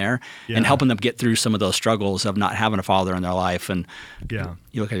out from there and helping them get through some of those struggles of not having a father in their life. And you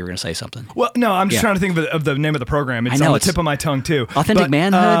look like you were going to say something. Well, no, I'm just trying to think of the name of the program. It's on the tip of my tongue, too. Authentic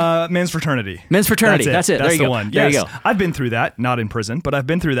Manhood? Men's Fraternity. Men's Fraternity. That's it. That's the one. There yes. you go. I've been through that, not in prison, but I've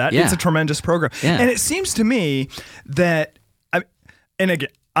been through that. It's a tremendous program. Yeah. And it seems to me that, and again,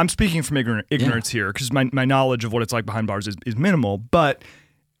 I'm speaking from ignorance here because my knowledge of what it's like behind bars is minimal, but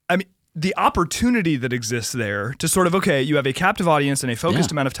I mean, the opportunity that exists there to sort of, you have a captive audience and a focused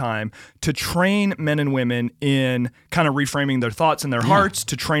amount of time to train men and women in kind of reframing their thoughts and their hearts,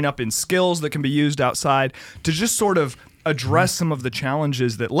 to train up in skills that can be used outside, to just sort of address some of the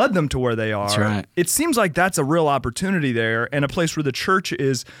challenges that led them to where they are. That's right. It seems like that's a real opportunity there and a place where the church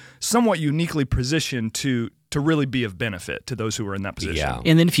is somewhat uniquely positioned to really be of benefit to those who are in that position. Yeah.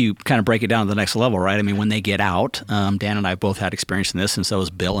 And then if you kind of break it down to the next level, right? I mean, when they get out, Dan and I both had experience in this, and so has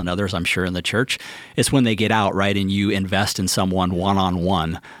Bill and others, I'm sure, in the church. It's when they get out, right, and you invest in someone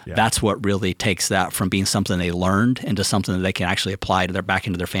one-on-one. Yeah. That's what really takes that from being something they learned into something that they can actually apply to back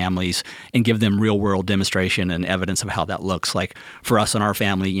into their families and give them real-world demonstration and evidence of how that looks. Like for us in our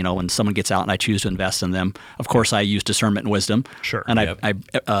family, when someone gets out and I choose to invest in them, of course, I use discernment and wisdom. Sure. And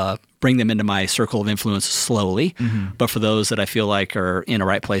I bring them into my circle of influence slowly. But for those that I feel like are in a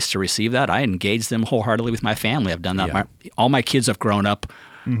right place to receive that, I engage them wholeheartedly with my family. I've done that. Yeah. All my kids have grown up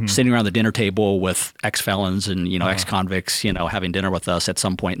sitting around the dinner table with ex-felons and, ex-convicts, having dinner with us at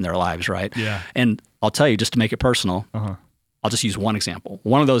some point in their lives, right? Yeah. And I'll tell you, just to make it personal, I'll just use one example.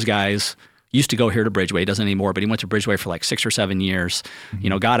 One of those guys used to go here to Bridgeway. He doesn't anymore, but he went to Bridgeway for like 6 or 7 years.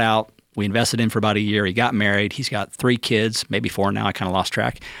 Got out. We invested in for about a year. He got married. He's got 3 kids, maybe 4 now. I kind of lost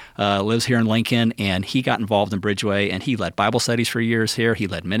track. Lives here in Lincoln, and he got involved in Bridgeway, and he led Bible studies for years here. He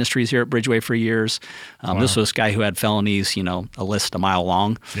led ministries here at Bridgeway for years. This was a guy who had felonies, a list a mile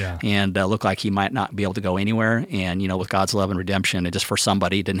long, and looked like he might not be able to go anywhere. And, with God's love and redemption, it just for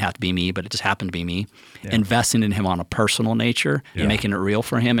somebody, it didn't have to be me, but it just happened to be me, investing in him on a personal nature and making it real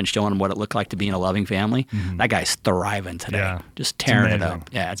for him and showing him what it looked like to be in a loving family. That guy's thriving today, just tearing it up.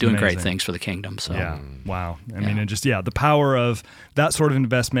 Yeah, doing great things for the kingdom. So wow. I mean, and just the power of that sort of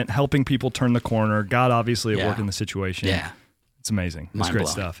investment, helping people turn the corner. God obviously at work in the situation. Yeah, it's amazing. It's great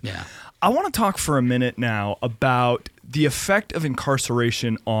stuff. Yeah, I want to talk for a minute now about the effect of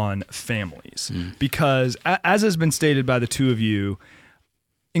incarceration on families, because as has been stated by the two of you,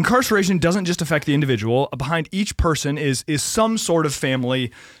 incarceration doesn't just affect the individual. Behind each person is some sort of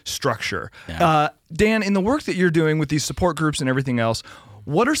family structure. Yeah. Dan, in the work that you're doing with these support groups and everything else,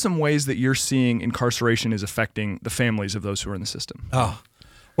 what are some ways that you're seeing incarceration is affecting the families of those who are in the system? Oh,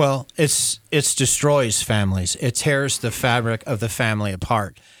 well, it destroys families. It tears the fabric of the family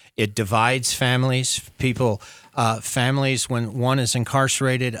apart. It divides families. Families, when one is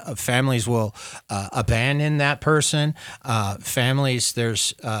incarcerated, families will abandon that person. Families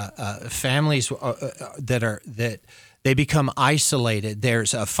that they become isolated.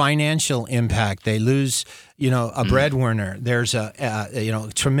 There's a financial impact. They lose, a breadwinner. There's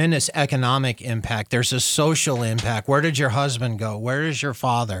a tremendous economic impact. There's a social impact. Where did your husband go? Where is your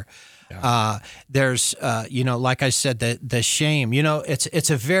father? There's, like I said, the shame. It's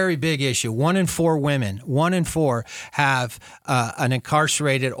a very big issue. 1 in 4 women, 1 in 4 have an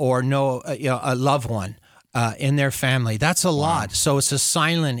incarcerated or a loved one in their family. That's a lot. So it's a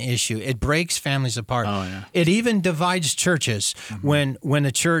silent issue. It breaks families apart. Oh, yeah. It even divides churches. When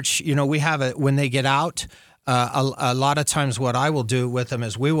the church, when they get out. A lot of times what I will do with them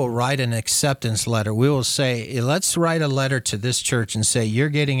is we will write an acceptance letter. We will say, let's write a letter to this church and say, you're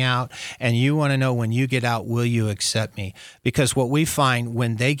getting out and you want to know when you get out, will you accept me? Because what we find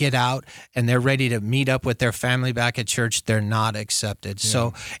when they get out and they're ready to meet up with their family back at church, they're not accepted. Yeah.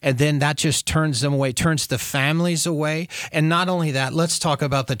 So, and then that just turns them away, turns the families away. And not only that, let's talk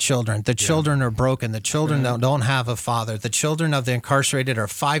about the children. The children are broken. The children don't have a father. The children of the incarcerated are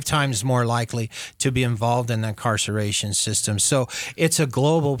 5 times more likely to be involved in the incarceration system. So it's a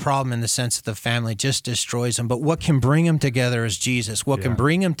global problem in the sense that the family just destroys them. But what can bring them together is Jesus. What can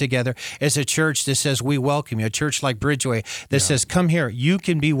bring them together is a church that says, we welcome you. A church like Bridgeway that says, come here. You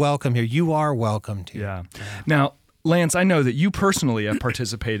can be welcome here. You are welcomed here. Yeah. Now, Lance, I know that you personally have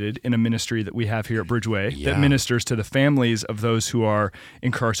participated in a ministry that we have here at Bridgeway that ministers to the families of those who are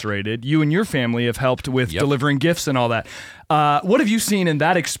incarcerated. You and your family have helped with delivering gifts and all that. What have you seen in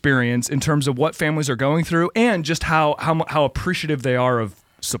that experience in terms of what families are going through and just how appreciative they are of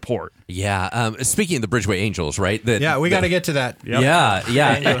support? Yeah. Speaking of the Bridgeway Angels, right? We got to get to that. Yep.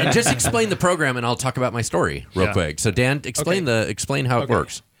 Yeah. Just explain the program and I'll talk about my story real quick. So Dan, explain how it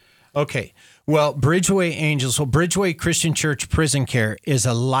works. Okay. Well, Bridgeway Angels, Bridgeway Christian Church Prison Care is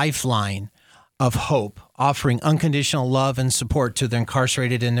a lifeline of hope, offering unconditional love and support to the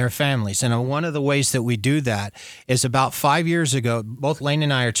incarcerated and their families. And one of the ways that we do that is about 5 years ago, both Lane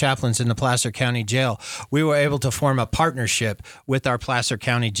and I are chaplains in the Placer County Jail. We were able to form a partnership with our Placer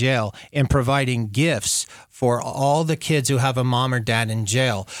County Jail in providing gifts for all the kids who have a mom or dad in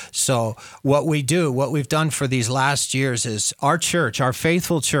jail. So what we've done for these last years is our church, our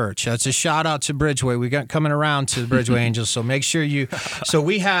faithful church, that's a shout out to Bridgeway. We got coming around to the Bridgeway Angels. So make sure so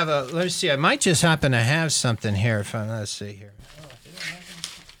we have let's see, I might just happen to have something here. Let's see here.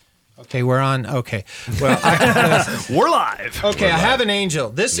 Okay, we're on. Okay. Well, we're live. Okay, I have an angel.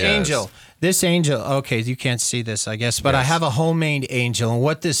 This angel, okay, you can't see this, I guess, but I have a homemade angel. And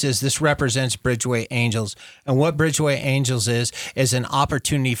what this represents Bridgeway Angels. And what Bridgeway Angels is an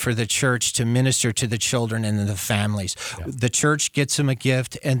opportunity for the church to minister to the children and the families. Yeah. The church gets them a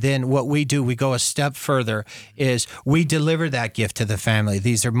gift, and then what we do, we go a step further, is we deliver that gift to the family.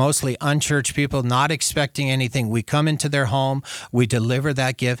 These are mostly unchurched people, not expecting anything. We come into their home, we deliver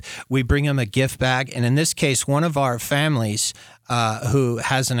that gift, we bring them a gift bag, and in this case, one of our families who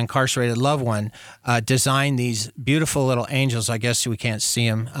has an incarcerated loved one, designed these beautiful little angels. I guess we can't see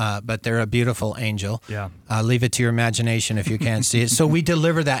them, but they're a beautiful angel. Yeah. Leave it to your imagination if you can't see it. So we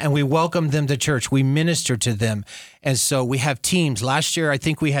deliver that, and we welcome them to church. We minister to them. And so we have teams. Last year, I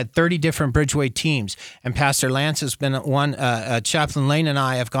think we had 30 different Bridgeway teams, and Pastor Lance has been one. Chaplain Lane and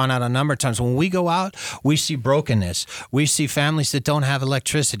I have gone out a number of times. When we go out, we see brokenness. We see families that don't have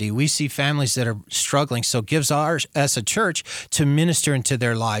electricity. We see families that are struggling. So it gives us a church to minister into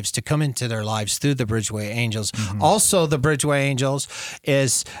their lives, to come into their lives through the Bridgeway Angels. Also, the Bridgeway Angels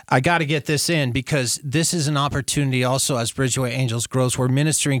is, I got to get this in because this is an opportunity also as Bridgeway Angels grows. We're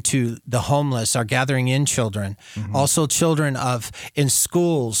ministering to the homeless, our gathering in children, also children in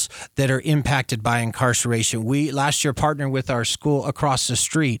schools that are impacted by incarceration. We last year partnered with our school across the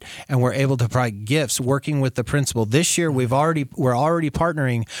street and we're able to provide gifts working with the principal. This year we're already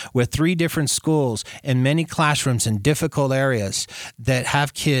partnering with 3 different schools in many classrooms in difficult areas that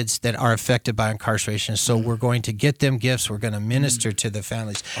have kids that are affected by incarceration. So we're going to get them gifts. We're going to minister to the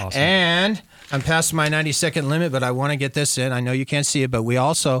families. Awesome. And I'm past my 90-second limit, but I want to get this in. I know you can't see it, but we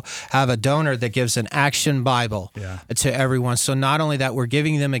also have a donor that gives an action Bible to everyone. So not only that, we're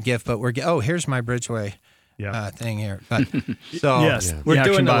giving them a gift, but here's my Bridgeway thing here. But, so yes, we're the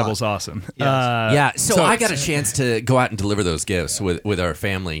doing Action a lot. Bible's awesome. Yes. So I got a chance to go out and deliver those gifts with our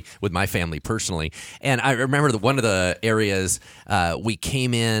family, with my family personally. And I remember one of the areas we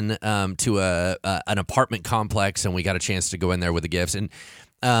came in to an apartment complex, and we got a chance to go in there with the gifts. And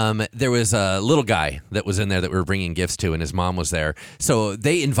there was a little guy that was in there that we were bringing gifts to, and his mom was there. So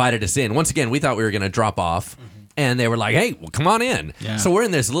they invited us in. Once again, we thought we were going to drop off. And they were like, hey, well, come on in. Yeah. So we're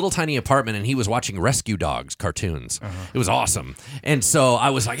in this little tiny apartment, and he was watching Rescue Dogs cartoons. It was awesome. And so I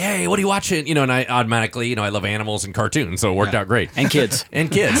was like, hey, what are you watching? And I automatically, I love animals and cartoons, so it worked out great. And kids.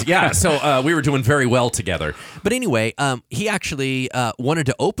 Yeah. So we were doing very well together. But anyway, he actually wanted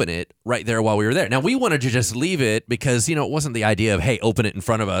to open it right there while we were there. Now, we wanted to just leave it because, it wasn't the idea of, hey, open it in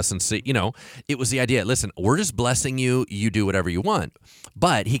front of us and see, it was the idea, listen, we're just blessing you. You do whatever you want.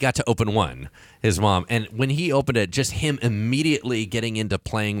 But he got to open one, his mom. And when he opened it, just him immediately getting into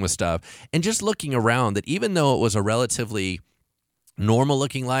playing with stuff and just looking around, that even though it was a relatively normal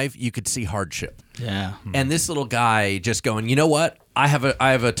looking life, you could see hardship. Yeah. And this little guy just going, you know what? I have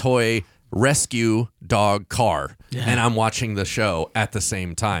a toy rescue dog car, and I'm watching the show at the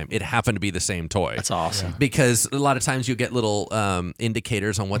same time. It happened to be the same toy. That's awesome. Because a lot of times you get little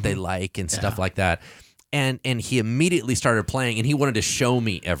indicators on what they like and stuff like that. And he immediately started playing, and he wanted to show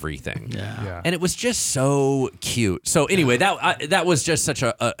me everything. Yeah. And it was just so cute. So anyway, that was just such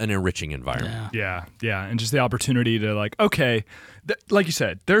an enriching environment. Yeah, and just the opportunity to like you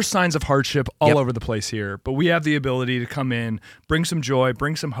said, there's signs of hardship all over the place here, but we have the ability to come in, bring some joy,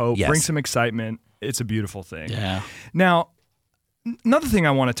 bring some hope, bring some excitement. It's a beautiful thing. Yeah. Now, another thing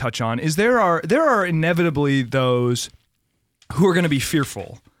I want to touch on is there are inevitably those who are going to be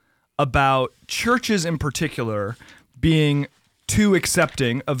fearful about churches in particular being too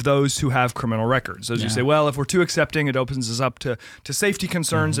accepting of those who have criminal records. As you say, well, if we're too accepting, it opens us up to safety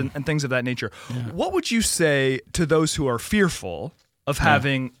concerns and things of that nature. Yeah. What would you say to those who are fearful of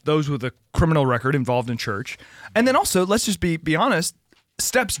having those with a criminal record involved in church? And then also, let's just be honest,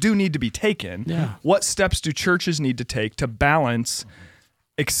 steps do need to be taken. Yeah. What steps do churches need to take to balance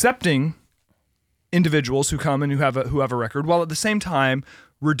accepting individuals who come and who have a record, while at the same time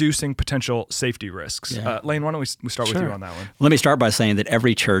reducing potential safety risks? Lane, why don't we start with you on that one? Let me start by saying that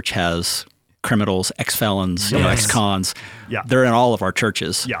every church has criminals, ex-felons, ex-cons. Yeah. They're in all of our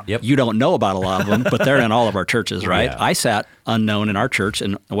churches. Yeah. Yep. You don't know about a lot of them, but they're in all of our churches, right? Yeah. I sat unknown in our church,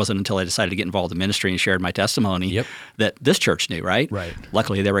 and it wasn't until I decided to get involved in ministry and shared my testimony that this church knew, right? Right.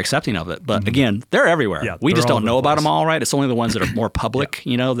 Luckily, they were accepting of it. But again, they're everywhere. Yeah, we just don't know about them all, right? It's only the ones that are more public,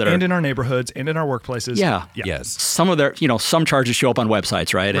 that are... And in our neighborhoods and in our workplaces. Yeah. Yes. Some of their, some charges show up on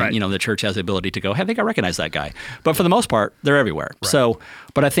websites, right? And, the church has the ability to go, hey, I think I recognize that guy. But for the most part, they're everywhere. Right. So,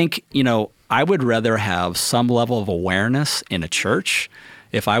 but I think, I would rather have some level of awareness in a church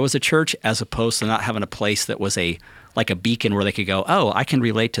if I was a church, as opposed to not having a place that was like a beacon where they could go, oh, I can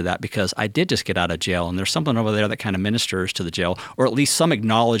relate to that because I did just get out of jail, and there's something over there that kind of ministers to the jail, or at least some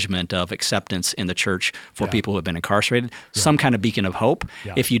acknowledgement of acceptance in the church for people who have been incarcerated, some kind of beacon of hope.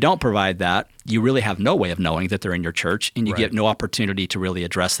 Yeah. If you don't provide that, you really have no way of knowing that they're in your church, and you get no opportunity to really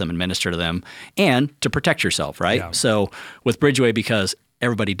address them and minister to them and to protect yourself, right? Yeah. So with Bridgeway, because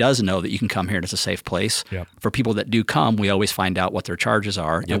everybody does know that you can come here and it's a safe place. Yep. For people that do come, we always find out what their charges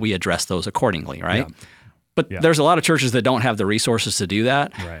are, and we address those accordingly, right? Yep. But there's a lot of churches that don't have the resources to do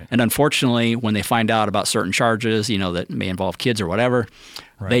that. Right. And unfortunately, when they find out about certain charges, that may involve kids or whatever,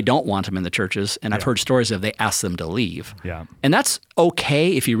 they don't want them in the churches. And I've heard stories of they ask them to leave. Yeah. And that's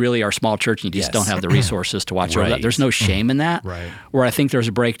okay if you really are a small church and you just don't have the resources to watch over that. There's no shame in that. Right. Where I think there's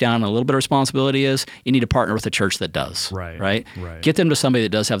a breakdown and a little bit of responsibility is you need to partner with a church that does. Right. Get them to somebody that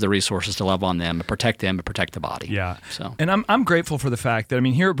does have the resources to love on them and protect the body. Yeah. So. And I'm grateful for the fact that,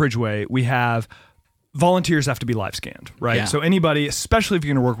 here at Bridgeway, we have volunteers have to be live scanned, right? Yeah. So anybody, especially if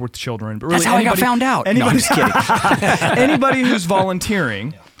you're going to work with children, but really that's how I got found out. Anybody, no, I'm just kidding. Anybody who's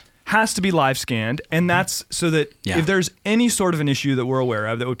volunteering has to be live scanned, and that's so that if there's any sort of an issue that we're aware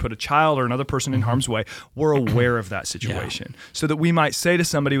of that would put a child or another person in harm's way, we're aware of that situation. So that we might say to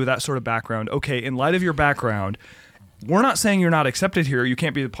somebody with that sort of background, okay, in light of your background, we're not saying you're not accepted here, you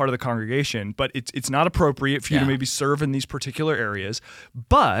can't be a part of the congregation, but it's not appropriate for you to maybe serve in these particular areas.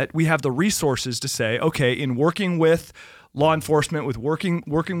 But we have the resources to say, okay, in working with law enforcement, with working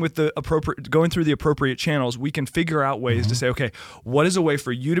with the appropriate, going through the appropriate channels, we can figure out ways to say, okay, what is a way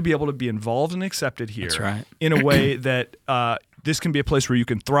for you to be able to be involved and accepted here in a way that this can be a place where you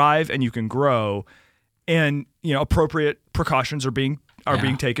can thrive and you can grow, and appropriate precautions are being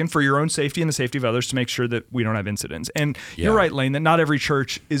taken for your own safety and the safety of others to make sure that we don't have incidents. And you're right, Lane, that not every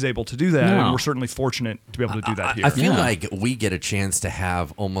church is able to do that, and we're certainly fortunate to be able to do that here. I feel like we get a chance to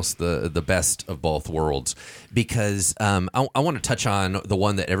have almost the best of both worlds, because I want to touch on the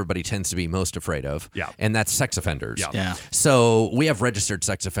one that everybody tends to be most afraid of, and that's sex offenders. So we have registered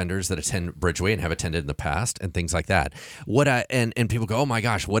sex offenders that attend Bridgeway and have attended in the past and things like that. And people go, oh my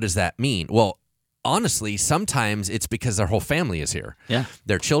gosh, what does that mean? Well, honestly, sometimes it's because their whole family is here.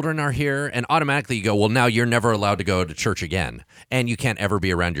 Their children are here, and automatically you go, well, now you're never allowed to go to church again, and you can't ever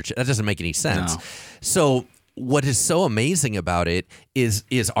be around your That doesn't make any sense. So what is so amazing about it is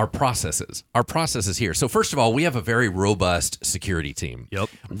our processes. Our processes here. So first of all, we have a very robust security team.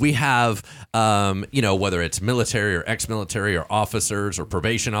 We have, whether it's military or ex-military or officers or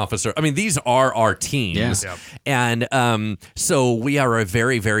probation officer. I mean, these are our teams. And so we are a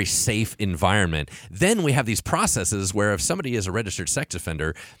very, very safe environment. Then we have these processes where if somebody is a registered sex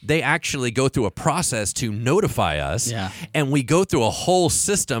offender, they actually go through a process to notify us. And we go through a whole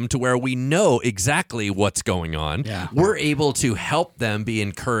system to where we know exactly what's going on. We're able to help them be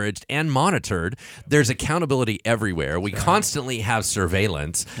encouraged and monitored. There's accountability everywhere. We constantly have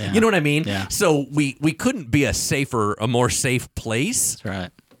surveillance. You know what I mean? So we couldn't be a more safe place. That's right.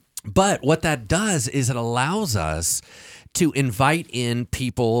 But what that does is it allows us to invite in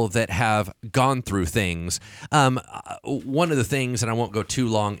people that have gone through things. One of the things, and I won't go too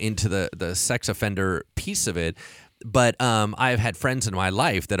long into the sex offender piece of it, but I've had friends in my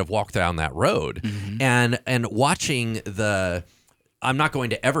life that have walked down that road, and watching I'm not going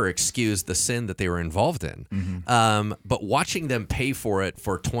to ever excuse the sin that they were involved in, but watching them pay for it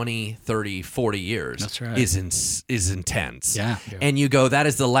for 20, 30, 40 years is intense. And you go, that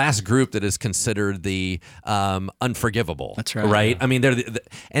is the last group that is considered the unforgivable. That's right. Right? I mean,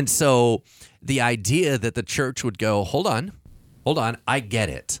 and so the idea that the church would go, hold on, I get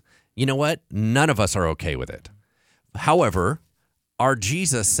it. You know what? None of us are okay with it. However, our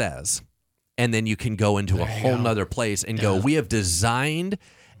Jesus says, and then you can go into a whole nother place and go, we have designed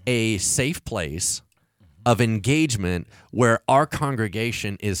a safe place of engagement where our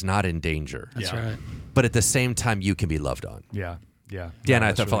congregation is not in danger. That's right. But at the same time, you can be loved on. Dan,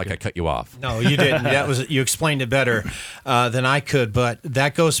 I felt like I cut you off. No, you didn't. You explained it better than I could. But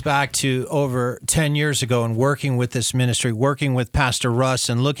that goes back to over 10 years ago and working with this ministry, working with Pastor Russ,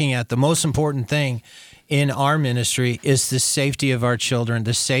 and looking at the most important thing in our ministry is the safety of our children,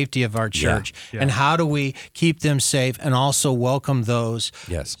 the safety of our church, and how do we keep them safe and also welcome those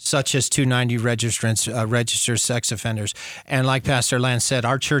such as 290 registered sex offenders. And like Pastor Lance said,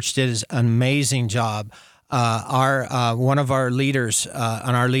 our church did an amazing job. One of our leaders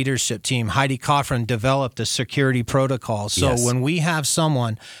on our leadership team, Heidi Coffran, developed a security protocol. So when we have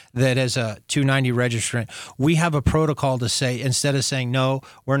someone that is a 290 registrant, we have a protocol to say, instead of saying, no,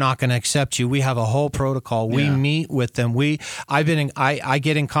 we're not going to accept you, we have a whole protocol. We meet with them. I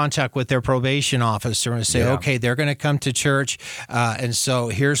get in contact with their probation officer and say, okay, they're going to come to church. And so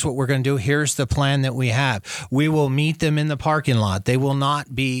here's what we're going to do. Here's the plan that we have. We will meet them in the parking lot. They will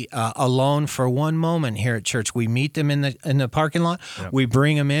not be alone for one moment here at church. We meet them in the parking lot. We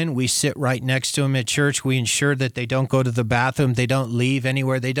bring them in. We sit right next to them at church. We ensure that they don't go to the bathroom. They don't leave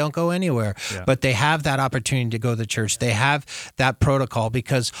anywhere. They don't go anywhere. But they have that opportunity to go to church. They have that protocol,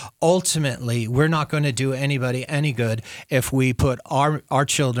 because ultimately we're not going to do anybody any good if we put our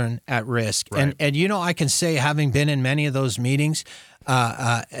children at risk. And I can say, having been in many of those meetings,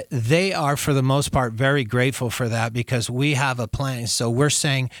 they are, for the most part, very grateful for that, because we have a plan. So we're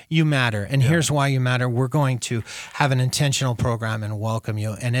saying you matter, and here's why you matter. We're going to have an intentional program and welcome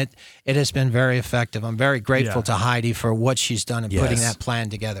you, and it has been very effective. I'm very grateful to Heidi for what she's done in putting that plan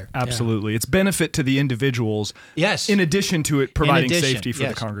together. Absolutely. It's benefit to the individuals, in addition to it providing safety for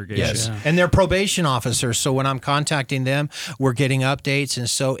the congregation. And they're probation officers, so when I'm contacting them, we're getting updates, and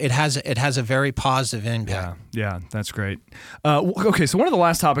so it has a very positive impact. Yeah, that's great. Okay, so one of the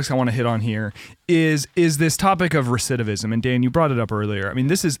last topics I want to hit on here is this topic of recidivism. And Dan, you brought it up earlier. I mean,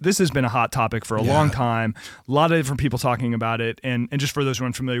 this has been a hot topic for a long time. A lot of different people talking about it. And just for those who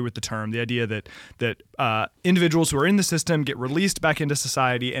aren't familiar with the term, the idea that individuals who are in the system get released back into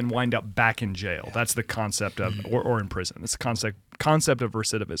society and wind up back in jail. That's the concept of, or in prison. It's the concept of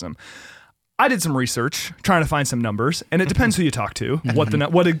recidivism. I did some research trying to find some numbers, and it depends who you talk to, what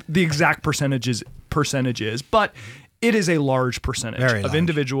the exact percentage is, but it is a large percentage of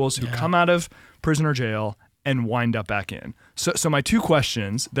individuals who come out of prison or jail and wind up back in. So my two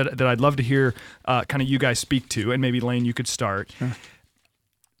questions that I'd love to hear kind of you guys speak to, and maybe Lane, you could start. Sure.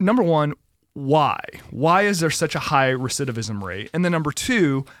 Number one, why? Why is there such a high recidivism rate? And then number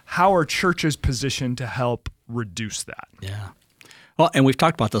two, how are churches positioned to help reduce that? Yeah. Well, and we've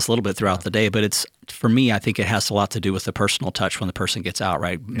talked about this a little bit throughout the day, but for me, I think it has a lot to do with the personal touch when the person gets out,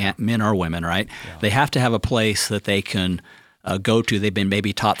 right? Men or women, right? Yeah. They have to have a place that they can go to. They've been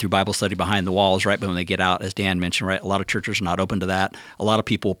maybe taught through Bible study behind the walls, right? But when they get out, as Dan mentioned, right, a lot of churches are not open to that. A lot of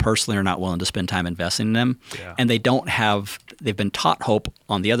people personally are not willing to spend time investing in them. Yeah. And they've been taught hope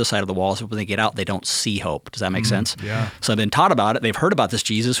on the other side of the walls, but when they get out, they don't see hope. Does that make sense? Yeah. So they've been taught about it. They've heard about this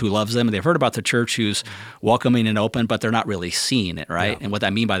Jesus who loves them, and they've heard about the church who's welcoming and open, but they're not really seeing it, right? Yeah. And what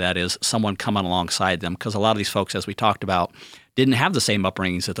I mean by that is someone coming alongside them, because a lot of these folks, as we talked about, didn't have the same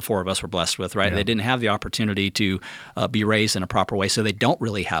upbringings that the four of us were blessed with, right? Yeah. They didn't have the opportunity to be raised in a proper way, so they don't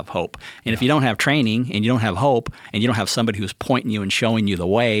really have hope. And if you don't have training and you don't have hope and you don't have somebody who's pointing you and showing you the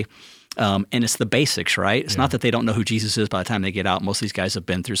way, and it's the basics, right? It's not that they don't know who Jesus is by the time they get out. Most of these guys have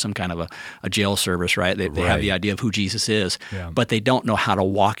been through some kind of a jail service, right? They have the idea of who Jesus is, but they don't know how to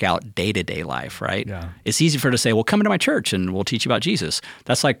walk out day-to-day life, right? Yeah. It's easy for them to say, well, come into my church and we'll teach you about Jesus.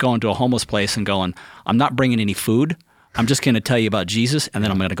 That's like going to a homeless place and going, I'm not bringing any food. I'm just going to tell you about Jesus, and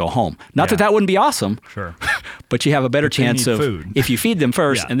then I'm going to go home. Not that wouldn't be awesome, sure, but you have a better chance of food. If you feed them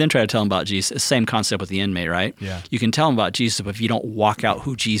first and then try to tell them about Jesus. Same concept with the inmate, right? Yeah. You can tell them about Jesus, but if you don't walk out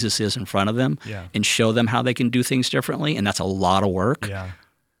who Jesus is in front of them and show them how they can do things differently, and that's a lot of work. Yeah.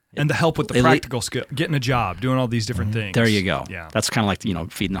 And the help with the practical skill, getting a job, doing all these different things. There you go. Yeah. That's kind of like,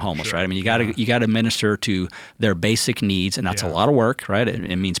 feeding the homeless, right? I mean, you got to minister to their basic needs, and that's a lot of work, right?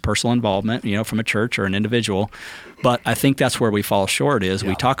 It means personal involvement, from a church or an individual. But I think that's where we fall short is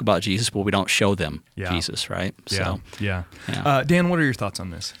we talk about Jesus, but we don't show them Jesus, right? Yeah. So, Dan, what are your thoughts on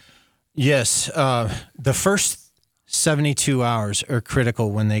this? Yes. The first 72 hours are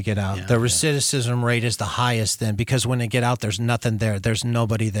critical when they get out. The recidivism rate is the highest then, because when they get out, there's nothing there. There's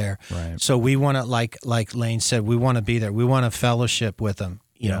nobody there. Right. So we want to, like Lane said, we want to be there. We want to fellowship with them,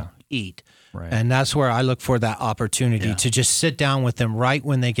 eat. Right. And that's where I look for that opportunity to just sit down with them right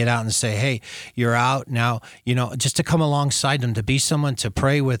when they get out and say, hey, you're out now, just to come alongside them, to be someone to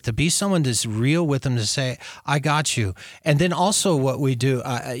pray with, to be someone that's real with them, to say, I got you. And then also what we do,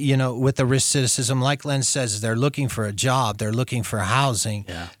 with the recidivism, like Len says, they're looking for a job, they're looking for housing,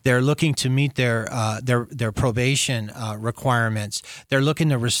 they're looking to meet their probation requirements, they're looking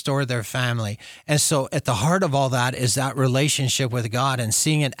to restore their family. And so at the heart of all that is that relationship with God and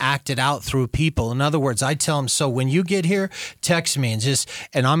seeing it acted out through people. In other words, I tell them, so when you get here, text me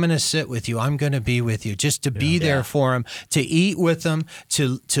and I'm going to sit with you. I'm going to be with you, just to be there for them, to eat with them,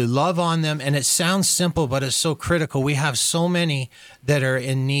 to love on them. And it sounds simple, but it's so critical. We have so many that are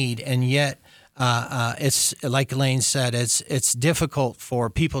in need, and yet it's like Lane said, it's difficult for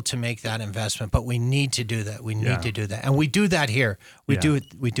people to make that investment, but we need to do that. We need to do that, and we do that here. We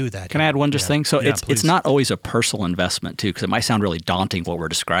do that. Can I add one thing? So it's not always a personal investment too, because it might sound really daunting what we're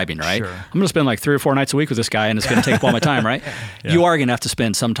describing, right? Sure. I'm going to spend like 3 or 4 nights a week with this guy, and it's going to take up all my time, right? You are going to have to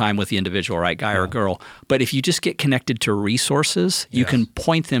spend some time with the individual, right, guy or girl. But if you just get connected to resources, you can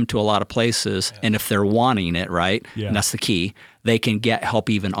point them to a lot of places, and if they're wanting it, right, and that's the key, they can get help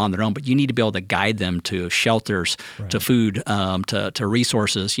even on their own, but you need to be able to guide them to shelters, to food, to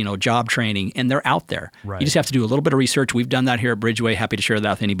resources, job training, and they're out there. Right. You just have to do a little bit of research. We've done that here at Bridgeway. Happy to share that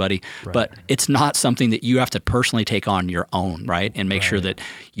with anybody, but it's not something that you have to personally take on your own, right? And make sure that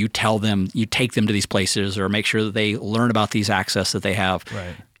you tell them, you take them to these places, or make sure that they learn about these access that they have.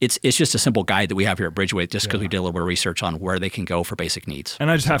 Right. It's just a simple guide that we have here at Bridgeway, just because we did a little bit of research on where they can go for basic needs.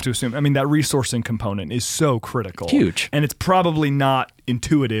 And I just have to assume, that resourcing component is so critical. Huge. And it's probably not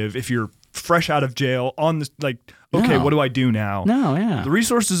intuitive if you're fresh out of jail on this, what do I do now? No, yeah. The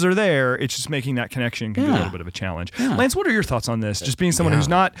resources are there. It's just making that connection can be a little bit of a challenge. Yeah. Lance, what are your thoughts on this? Just being someone who's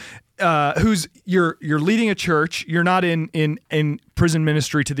not who's you're leading a church. You're not in prison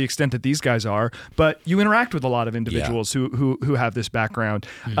ministry to the extent that these guys are, but you interact with a lot of individuals who have this background.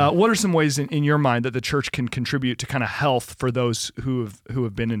 What are some ways in your mind that the church can contribute to kind of health for those who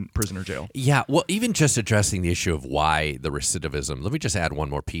have been in prison or jail? Yeah, well, even just addressing the issue of why the recidivism, let me just add one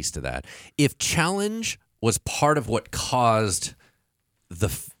more piece to that. If challenge was part of what caused the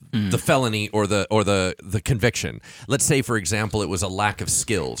felony or the conviction. Let's say, for example, it was a lack of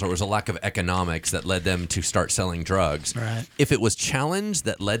skills or it was a lack of economics that led them to start selling drugs. Right. If it was challenge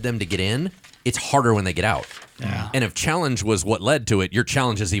that led them to get in, it's harder when they get out. Yeah. And if challenge was what led to it, your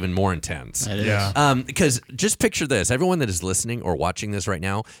challenge is even more intense. It is. Because just picture this. Everyone that is listening or watching this right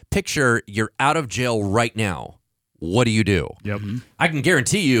now, picture you're out of jail right now. What do you do? Yep. I can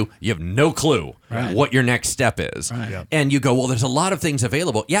guarantee you have no clue what your next step is. Right. Yep. And you go, well, there's a lot of things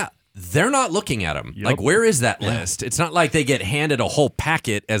available. Yeah, they're not looking at them. Yep. Like, where is that list? It's not like they get handed a whole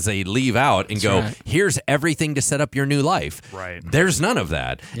packet as they leave out and go, here's everything to set up your new life. Right. There's none of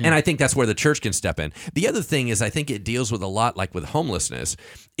that. Yeah. And I think that's where the church can step in. The other thing is I think it deals with a lot like with homelessness,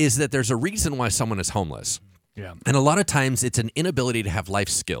 is that there's a reason why someone is homeless. Yeah. And a lot of times it's an inability to have life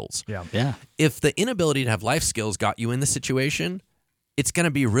skills. Yeah. Yeah. If the inability to have life skills got you in the situation, it's going to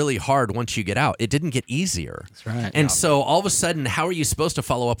be really hard once you get out. It didn't get easier. That's right. And so all of a sudden, how are you supposed to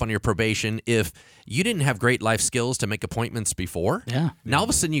follow up on your probation if you didn't have great life skills to make appointments before? Yeah. Now all of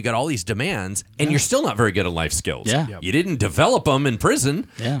a sudden you got all these demands and you're still not very good at life skills. Yeah. Yep. You didn't develop them in prison.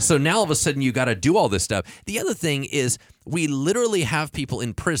 Yeah. So now all of a sudden you got to do all this stuff. The other thing is we literally have people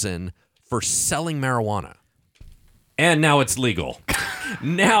in prison for selling marijuana. And now it's legal.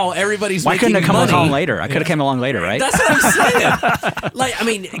 Now everybody's Why making couldn't it come money. along later? I could have come along later, right? That's what I'm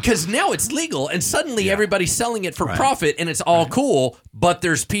saying. Because now it's legal, and suddenly everybody's selling it for profit, and it's all cool. But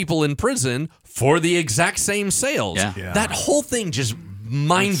there's people in prison for the exact same sales. Yeah. Yeah. That whole thing just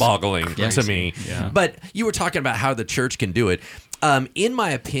mind-boggling to me. Yeah. But you were talking about how the church can do it. In my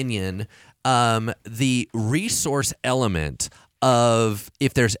opinion, the resource element of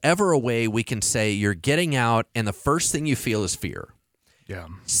if there's ever a way we can say you're getting out and the first thing you feel is fear. Yeah.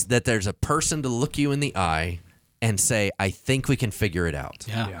 That there's a person to look you in the eye and say, I think we can figure it out.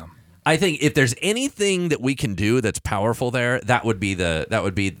 Yeah. Yeah. I think if there's anything that we can do that's powerful there, that would be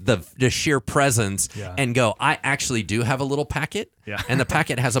the sheer presence and go, I actually do have a little packet and the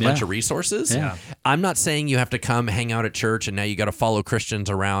packet has a bunch of resources. Yeah. I'm not saying you have to come hang out at church and now you got to follow Christians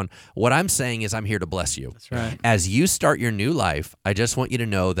around. What I'm saying is I'm here to bless you. That's right. As you start your new life, I just want you to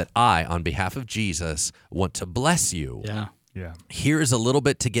know that I, on behalf of Jesus, want to bless you. Yeah. Yeah. Here's a little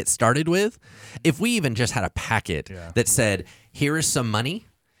bit to get started with. If we even just had a packet that said, here is some money,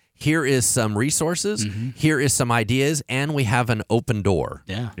 here is some resources, here is some ideas, and we have an open door.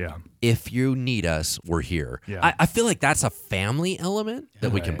 Yeah. Yeah. If you need us, we're here. Yeah. I feel like that's a family element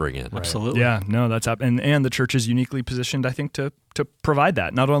that we can bring in. Absolutely. Yeah, no, that's up, and the church is uniquely positioned, I think, to provide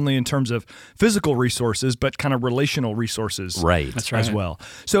that, not only in terms of physical resources, but kind of relational resources, Right. That's right. as well.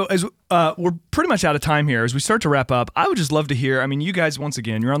 So as we're pretty much out of time here, as we start to wrap up, I would just love to hear. I mean, you guys, once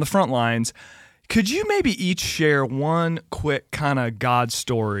again, you're on the front lines. Could you maybe each share one quick kind of God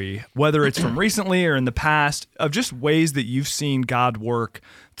story, whether it's from recently or in the past, of just ways that you've seen God work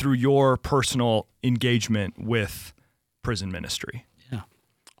through your personal engagement with prison ministry? Yeah.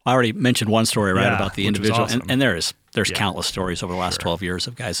 I already mentioned one story, right, Yeah, about the which was individual. awesome. And there's countless stories over the last 12 years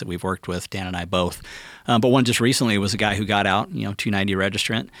of guys that we've worked with, Dan and I both. But one just recently was a guy who got out, 290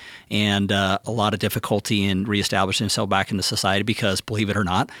 registrant, and a lot of difficulty in reestablishing himself back into society because, believe it or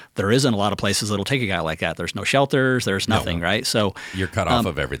not, there isn't a lot of places that'll take a guy like that. There's no shelters. There's nothing, right? So You're cut off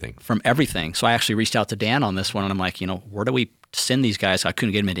of everything. from everything. So I actually reached out to Dan on this one, and I'm like, where do we send these guys? I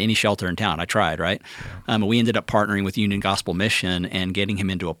couldn't get him into any shelter in town. I tried, right? We ended up partnering with Union Gospel Mission and getting him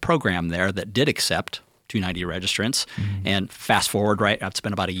into a program there that did accept 290 registrants. And fast forward, right, I've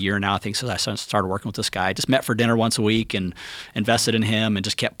spent about a year now, I think, since I started working with this guy. I just met for dinner once a week and invested in him and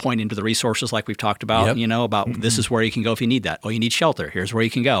just kept pointing to the resources like we've talked about, about this is where you can go if you need that. Oh, you need shelter. Here's where you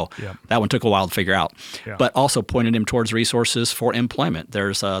can go. Yep. That one took a while to figure out. Yeah. But also pointed him towards resources for employment.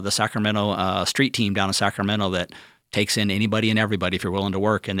 There's the Sacramento street team down in Sacramento that takes in anybody and everybody if you're willing to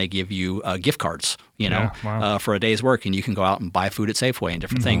work, and they give you gift cards, for a day's work, and you can go out and buy food at Safeway and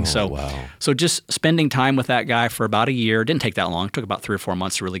different things. So just spending time with that guy for about a year, didn't take that long. It took about 3 or 4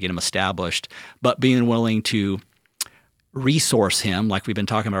 months to really get him established, but being willing to resource him, like we've been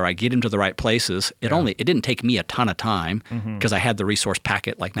talking about, right? Get him to the right places. It didn't take me a ton of time because I had the resource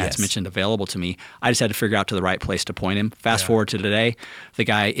packet, like Matt's mentioned, available to me. I just had to figure out to the right place to point him. Fast forward to today, the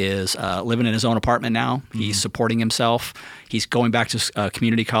guy is living in his own apartment now. He's supporting himself. He's going back to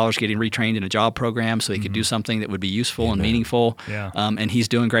community college, getting retrained in a job program so he could do something that would be useful and meaningful. Yeah. And he's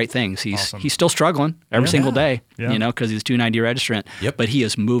doing great things. He's Awesome. he's still struggling every single day, Yeah. you know, because he's 290 registrant. Yep. But he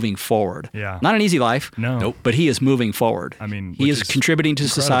is moving forward. Yeah. Not an easy life. No. Nope. But he is moving forward. I mean, he which is is contributing to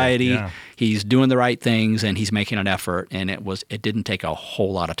incredible. society. Yeah. He's doing the right things, and he's making an effort. And it didn't take a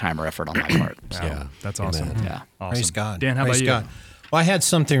whole lot of time or effort on my part. So, Yeah. That's Amen. awesome. Yeah. Awesome. Praise God. Dan, how Praise about you? God. Well, I had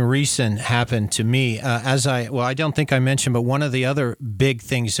something recent happen to me. I don't think I mentioned, but one of the other big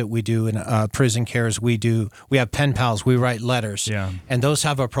things that we do in prison care is we have pen pals. We write letters. Yeah. And those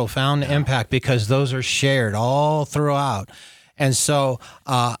have a profound impact because those are shared all throughout. And so,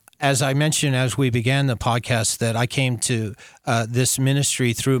 as I mentioned as we began the podcast, that I came to this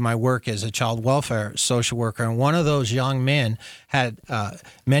ministry through my work as a child welfare social worker. And one of those young men had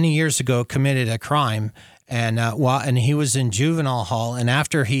many years ago committed a crime. And he was in juvenile hall. And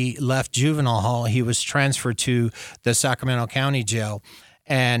after he left juvenile hall, he was transferred to the Sacramento County Jail.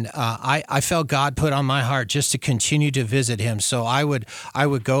 And I felt God put on my heart just to continue to visit him. So I would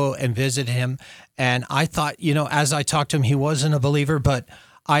go and visit him. And I thought, as I talked to him, he wasn't a believer, but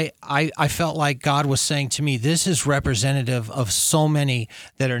I felt like God was saying to me, this is representative of so many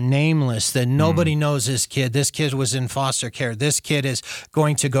that are nameless, that nobody knows this kid. This kid was in foster care. This kid is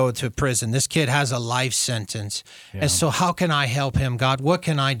going to go to prison. This kid has a life sentence. Yeah. And so how can I help him, God? What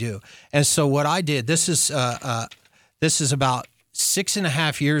can I do? And so what I did, this is about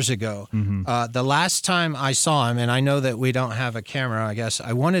 6.5 years ago. The last time I saw him, and I know that we don't have a camera, I guess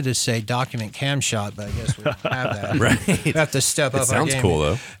I wanted to say document cam shot, but I guess we don't have that. Right. We have to step up our Sounds game. cool,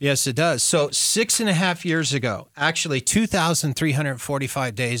 though. Yes, it does. So 6.5 years ago, actually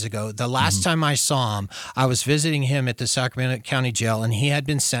 2,345 days ago, the last time I saw him, I was visiting him at the Sacramento County Jail, and he had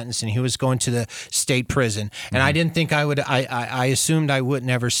been sentenced, and he was going to the state prison. And I didn't think I would, I assumed I would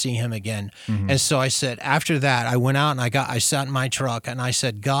never see him again. And so I said, after that, I went out and I sat in my truck and I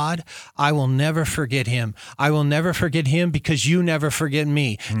said, God, I will never forget him. I will never forget him because you never forget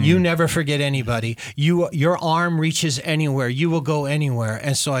me. You never forget anybody. Your arm reaches anywhere. You will go anywhere.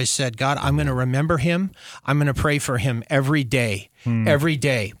 And so I said, God, I'm going to remember him. I'm going to pray for him every day. Every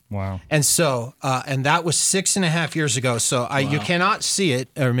day. Wow. And so, and that was 6.5 years ago. So you cannot see it,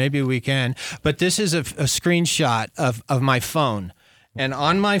 or maybe we can, but this is a screenshot of my phone. And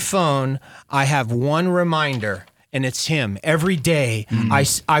on my phone, I have one reminder, and it's him. Every day,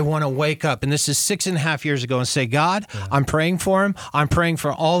 I want to wake up, and this is 6.5 years ago, and say, God, I'm praying for him. I'm praying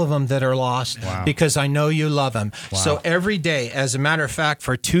for all of them that are lost because I know you love him. So every day, as a matter of fact,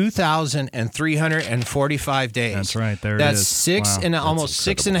 for 2,345 days. That's right. There That's it is. six Wow. and almost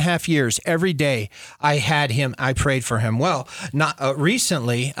 6.5 years. Every day, I had him. I prayed for him. Well, not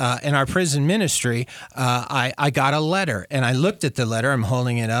recently in our prison ministry, I got a letter, and I looked at the letter. I'm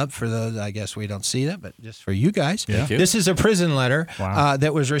holding it up for those. I guess we don't see that, but just for you guys. Yeah. you. This is a prison letter Wow.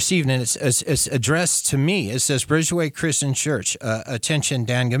 that was received, and it's addressed to me. It says Bridgeway Christian Church, attention,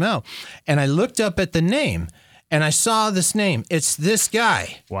 Dan Gamel. And I looked up at the name, and I saw this name. It's this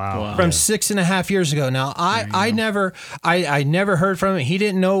guy. Wow. From 6.5 years ago. Now, I never heard from him. He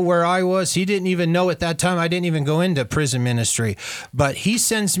didn't know where I was. He didn't even know at that time. I didn't even go into prison ministry. But he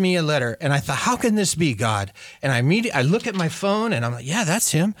sends me a letter, and I thought, how can this be, God? And I look at my phone, and I'm like, yeah,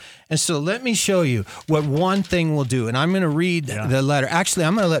 that's him. And so let me show you what one thing will do. And I'm going to read the letter. Actually,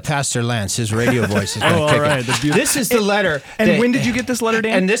 I'm going to let Pastor Lance, his radio voice, is going to all kick right. it. That's beautiful. This is the letter. And that- when did you get this letter,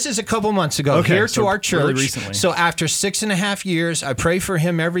 Dan? And this is a couple months ago, Okay, here so to our church. really recently. So after 6.5 years, I pray for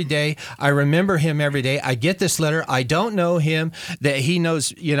him every day. I remember him every day. I get this letter. I don't know him, that he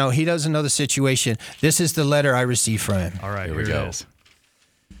knows, he doesn't know the situation. This is the letter I received from him. All right. Here we Here go. it is.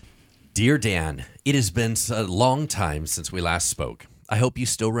 Dear Dan, it has been a long time since we last spoke. I hope you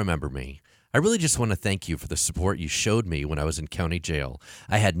still remember me. I really just want to thank you for the support you showed me when I was in county jail.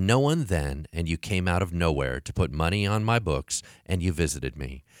 I had no one then, and you came out of nowhere to put money on my books, and you visited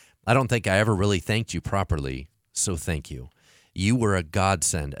me. I don't think I ever really thanked you properly, so thank you. You were a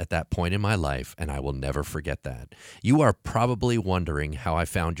godsend at that point in my life, and I will never forget that. You are probably wondering how I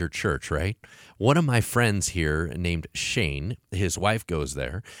found your church, right? One of my friends here named Shane, his wife goes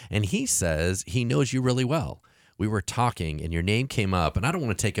there, and he says he knows you really well. We were talking, and your name came up, and I don't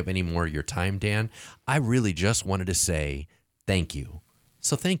want to take up any more of your time, Dan. I really just wanted to say thank you.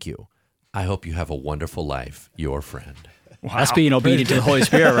 So thank you. I hope you have a wonderful life. Your friend. Wow. That's being obedient to the Holy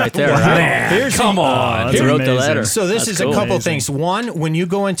Spirit right there. Right? Man, come on. That's He wrote the amazing. letter. So this That's is cool. a couple Amazing. things. One, when you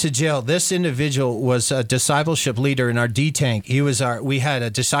go into jail, this individual was a discipleship leader in our D tank. We had a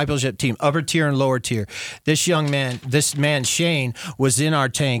discipleship team, upper tier and lower tier. This man Shane, was in our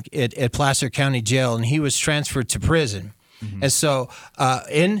tank at Placer County Jail, and he was transferred to prison. And so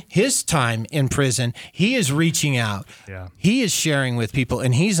in his time in prison, he is reaching out. Yeah. He is sharing with people,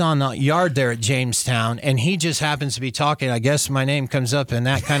 and he's on the yard there at Jamestown, and he just happens to be talking. I guess my name comes up in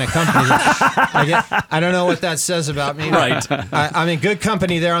that kind of company. I don't know what that says about me. Right. I'm in good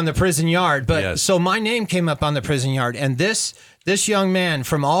company there on the prison yard. But Yes. so my name came up on the prison yard, and this young man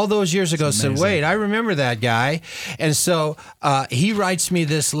from all those years ago said, wait, I remember that guy. And so he writes me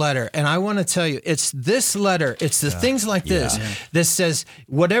this letter. And I want to tell you, it's this letter, it's the things like this that says,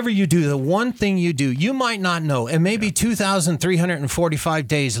 whatever you do, the one thing you do, you might not know. It may be 2,345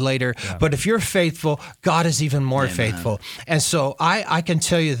 days later, but if you're faithful, God is even more faithful. And so I can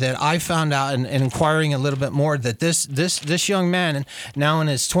tell you that I found out in inquiring a little bit more that this young man, now in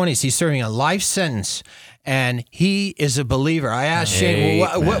his 20s, he's serving a life sentence. And he is a believer. I asked Shane,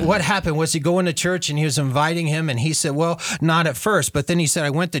 well, what happened? Was he going to church and he was inviting him? And he said, well, not at first. But then he said, I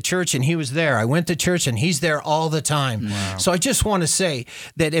went to church and he was there. I went to church and he's there all the time. Wow. So I just want to say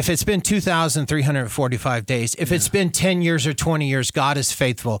that if it's been 2,345 days, if it's been 10 years or 20 years, God is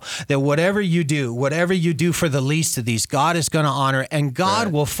faithful. That whatever you do for the least of these, God is going to honor, and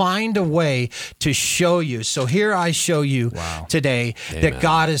God will find a way to show you. So here I show you today that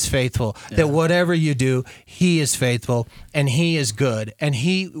God is faithful, that whatever you do, He is faithful and He is good and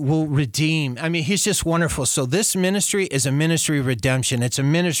He will redeem. I mean, He's just wonderful. So this ministry is a ministry of redemption. It's a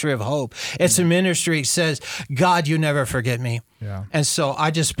ministry of hope. It's a ministry that says, God, you never forget me. Yeah. And so I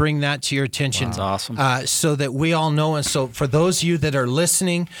just bring that to your attention. That's awesome. So that we all know. And so for those of you that are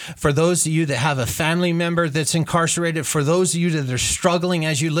listening, for those of you that have a family member that's incarcerated, for those of you that are struggling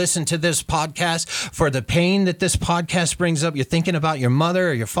as you listen to this podcast, for the pain that this podcast brings up, you're thinking about your mother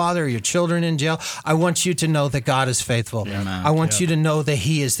or your father or your children in jail, I want you to know that God is faithful. Amen. I want you to know that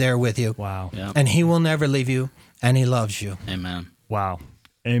He is there with you. Wow. Yeah. And He will never leave you, and He loves you. Amen. Wow.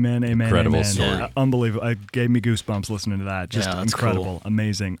 Amen, amen, Incredible amen. story. Unbelievable. It gave me goosebumps listening to that. Just Yeah, that's incredible. cool.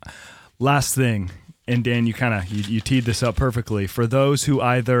 Amazing. Last thing, and Dan, you kind of you teed this up perfectly. For those who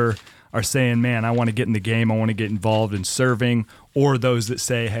either are saying, man, I want to get in the game, I want to get involved in serving, or those that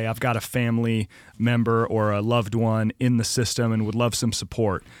say, hey, I've got a family member or a loved one in the system and would love some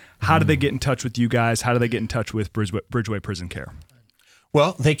support. How do they get in touch with you guys? How do they get in touch with Bridgeway Prison Care?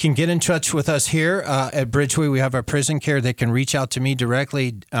 Well, they can get in touch with us here at Bridgeway. We have our prison care. They can reach out to me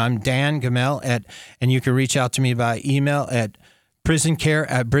directly. I'm Dan Gamel, and you can reach out to me by email at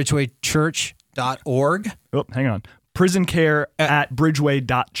prisoncare@bridgewaychurch.org. Oh, hang on.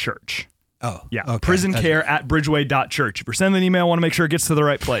 prisoncare@bridgeway.church. Oh, Yeah, okay. prisoncare@bridgeway.church. If you're sending an email, I want to make sure it gets to the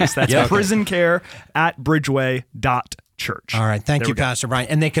right place. That's prisoncare@bridgeway.church. All right. Thank There you, we go. Pastor Brian.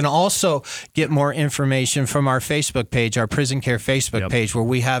 And they can also get more information from our Facebook page, our Prison Care Facebook page, where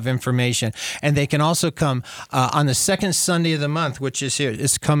we have information. And they can also come on the second Sunday of the month, which is here.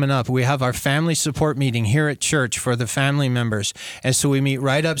 It's coming up. We have our family support meeting here at church for the family members. And so we meet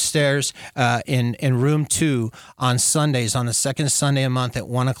right upstairs in room 2 on Sundays, on the second Sunday a month at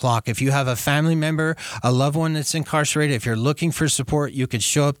 1 o'clock. If you have a family member, a loved one that's incarcerated, if you're looking for support, you could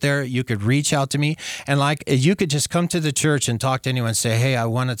show up there. You could reach out to me. And you could just come to the church and talk to anyone. Say, hey, I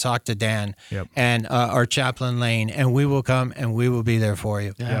want to talk to Dan and our chaplain Lane, and we will come and we will be there for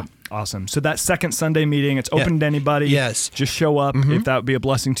you. Yep. Awesome. So that second Sunday meeting, it's open to anybody. Yes. Just show up if that would be a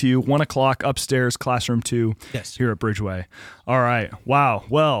blessing to you. 1 o'clock upstairs, classroom 2 here at Bridgeway. All right. Wow.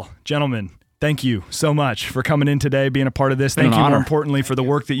 Well, gentlemen, thank you so much for coming in today, being a part of this. Thank you, more importantly, for the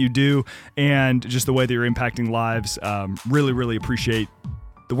work that you do and just the way that you're impacting lives. Really, really appreciate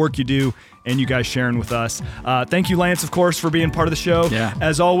the work you do and you guys sharing with us. Thank you, Lance, of course, for being part of the show. Yeah.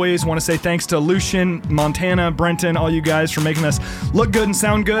 As always, want to say thanks to Lucian, Montana, Brenton, all you guys for making us look good and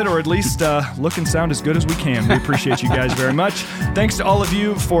sound good, or at least look and sound as good as we can. We appreciate you guys very much. Thanks to all of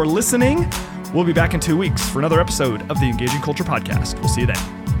you for listening. We'll be back in 2 weeks for another episode of the Engaging Culture Podcast. We'll see you then.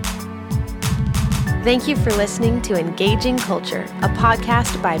 Thank you for listening to Engaging Culture, a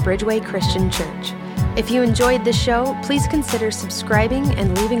podcast by Bridgeway Christian Church. If you enjoyed the show, please consider subscribing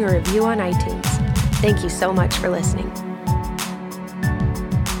and leaving a review on iTunes. Thank you so much for listening.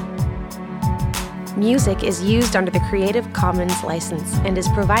 Music is used under the Creative Commons license and is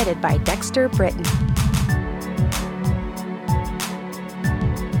provided by Dexter Britton.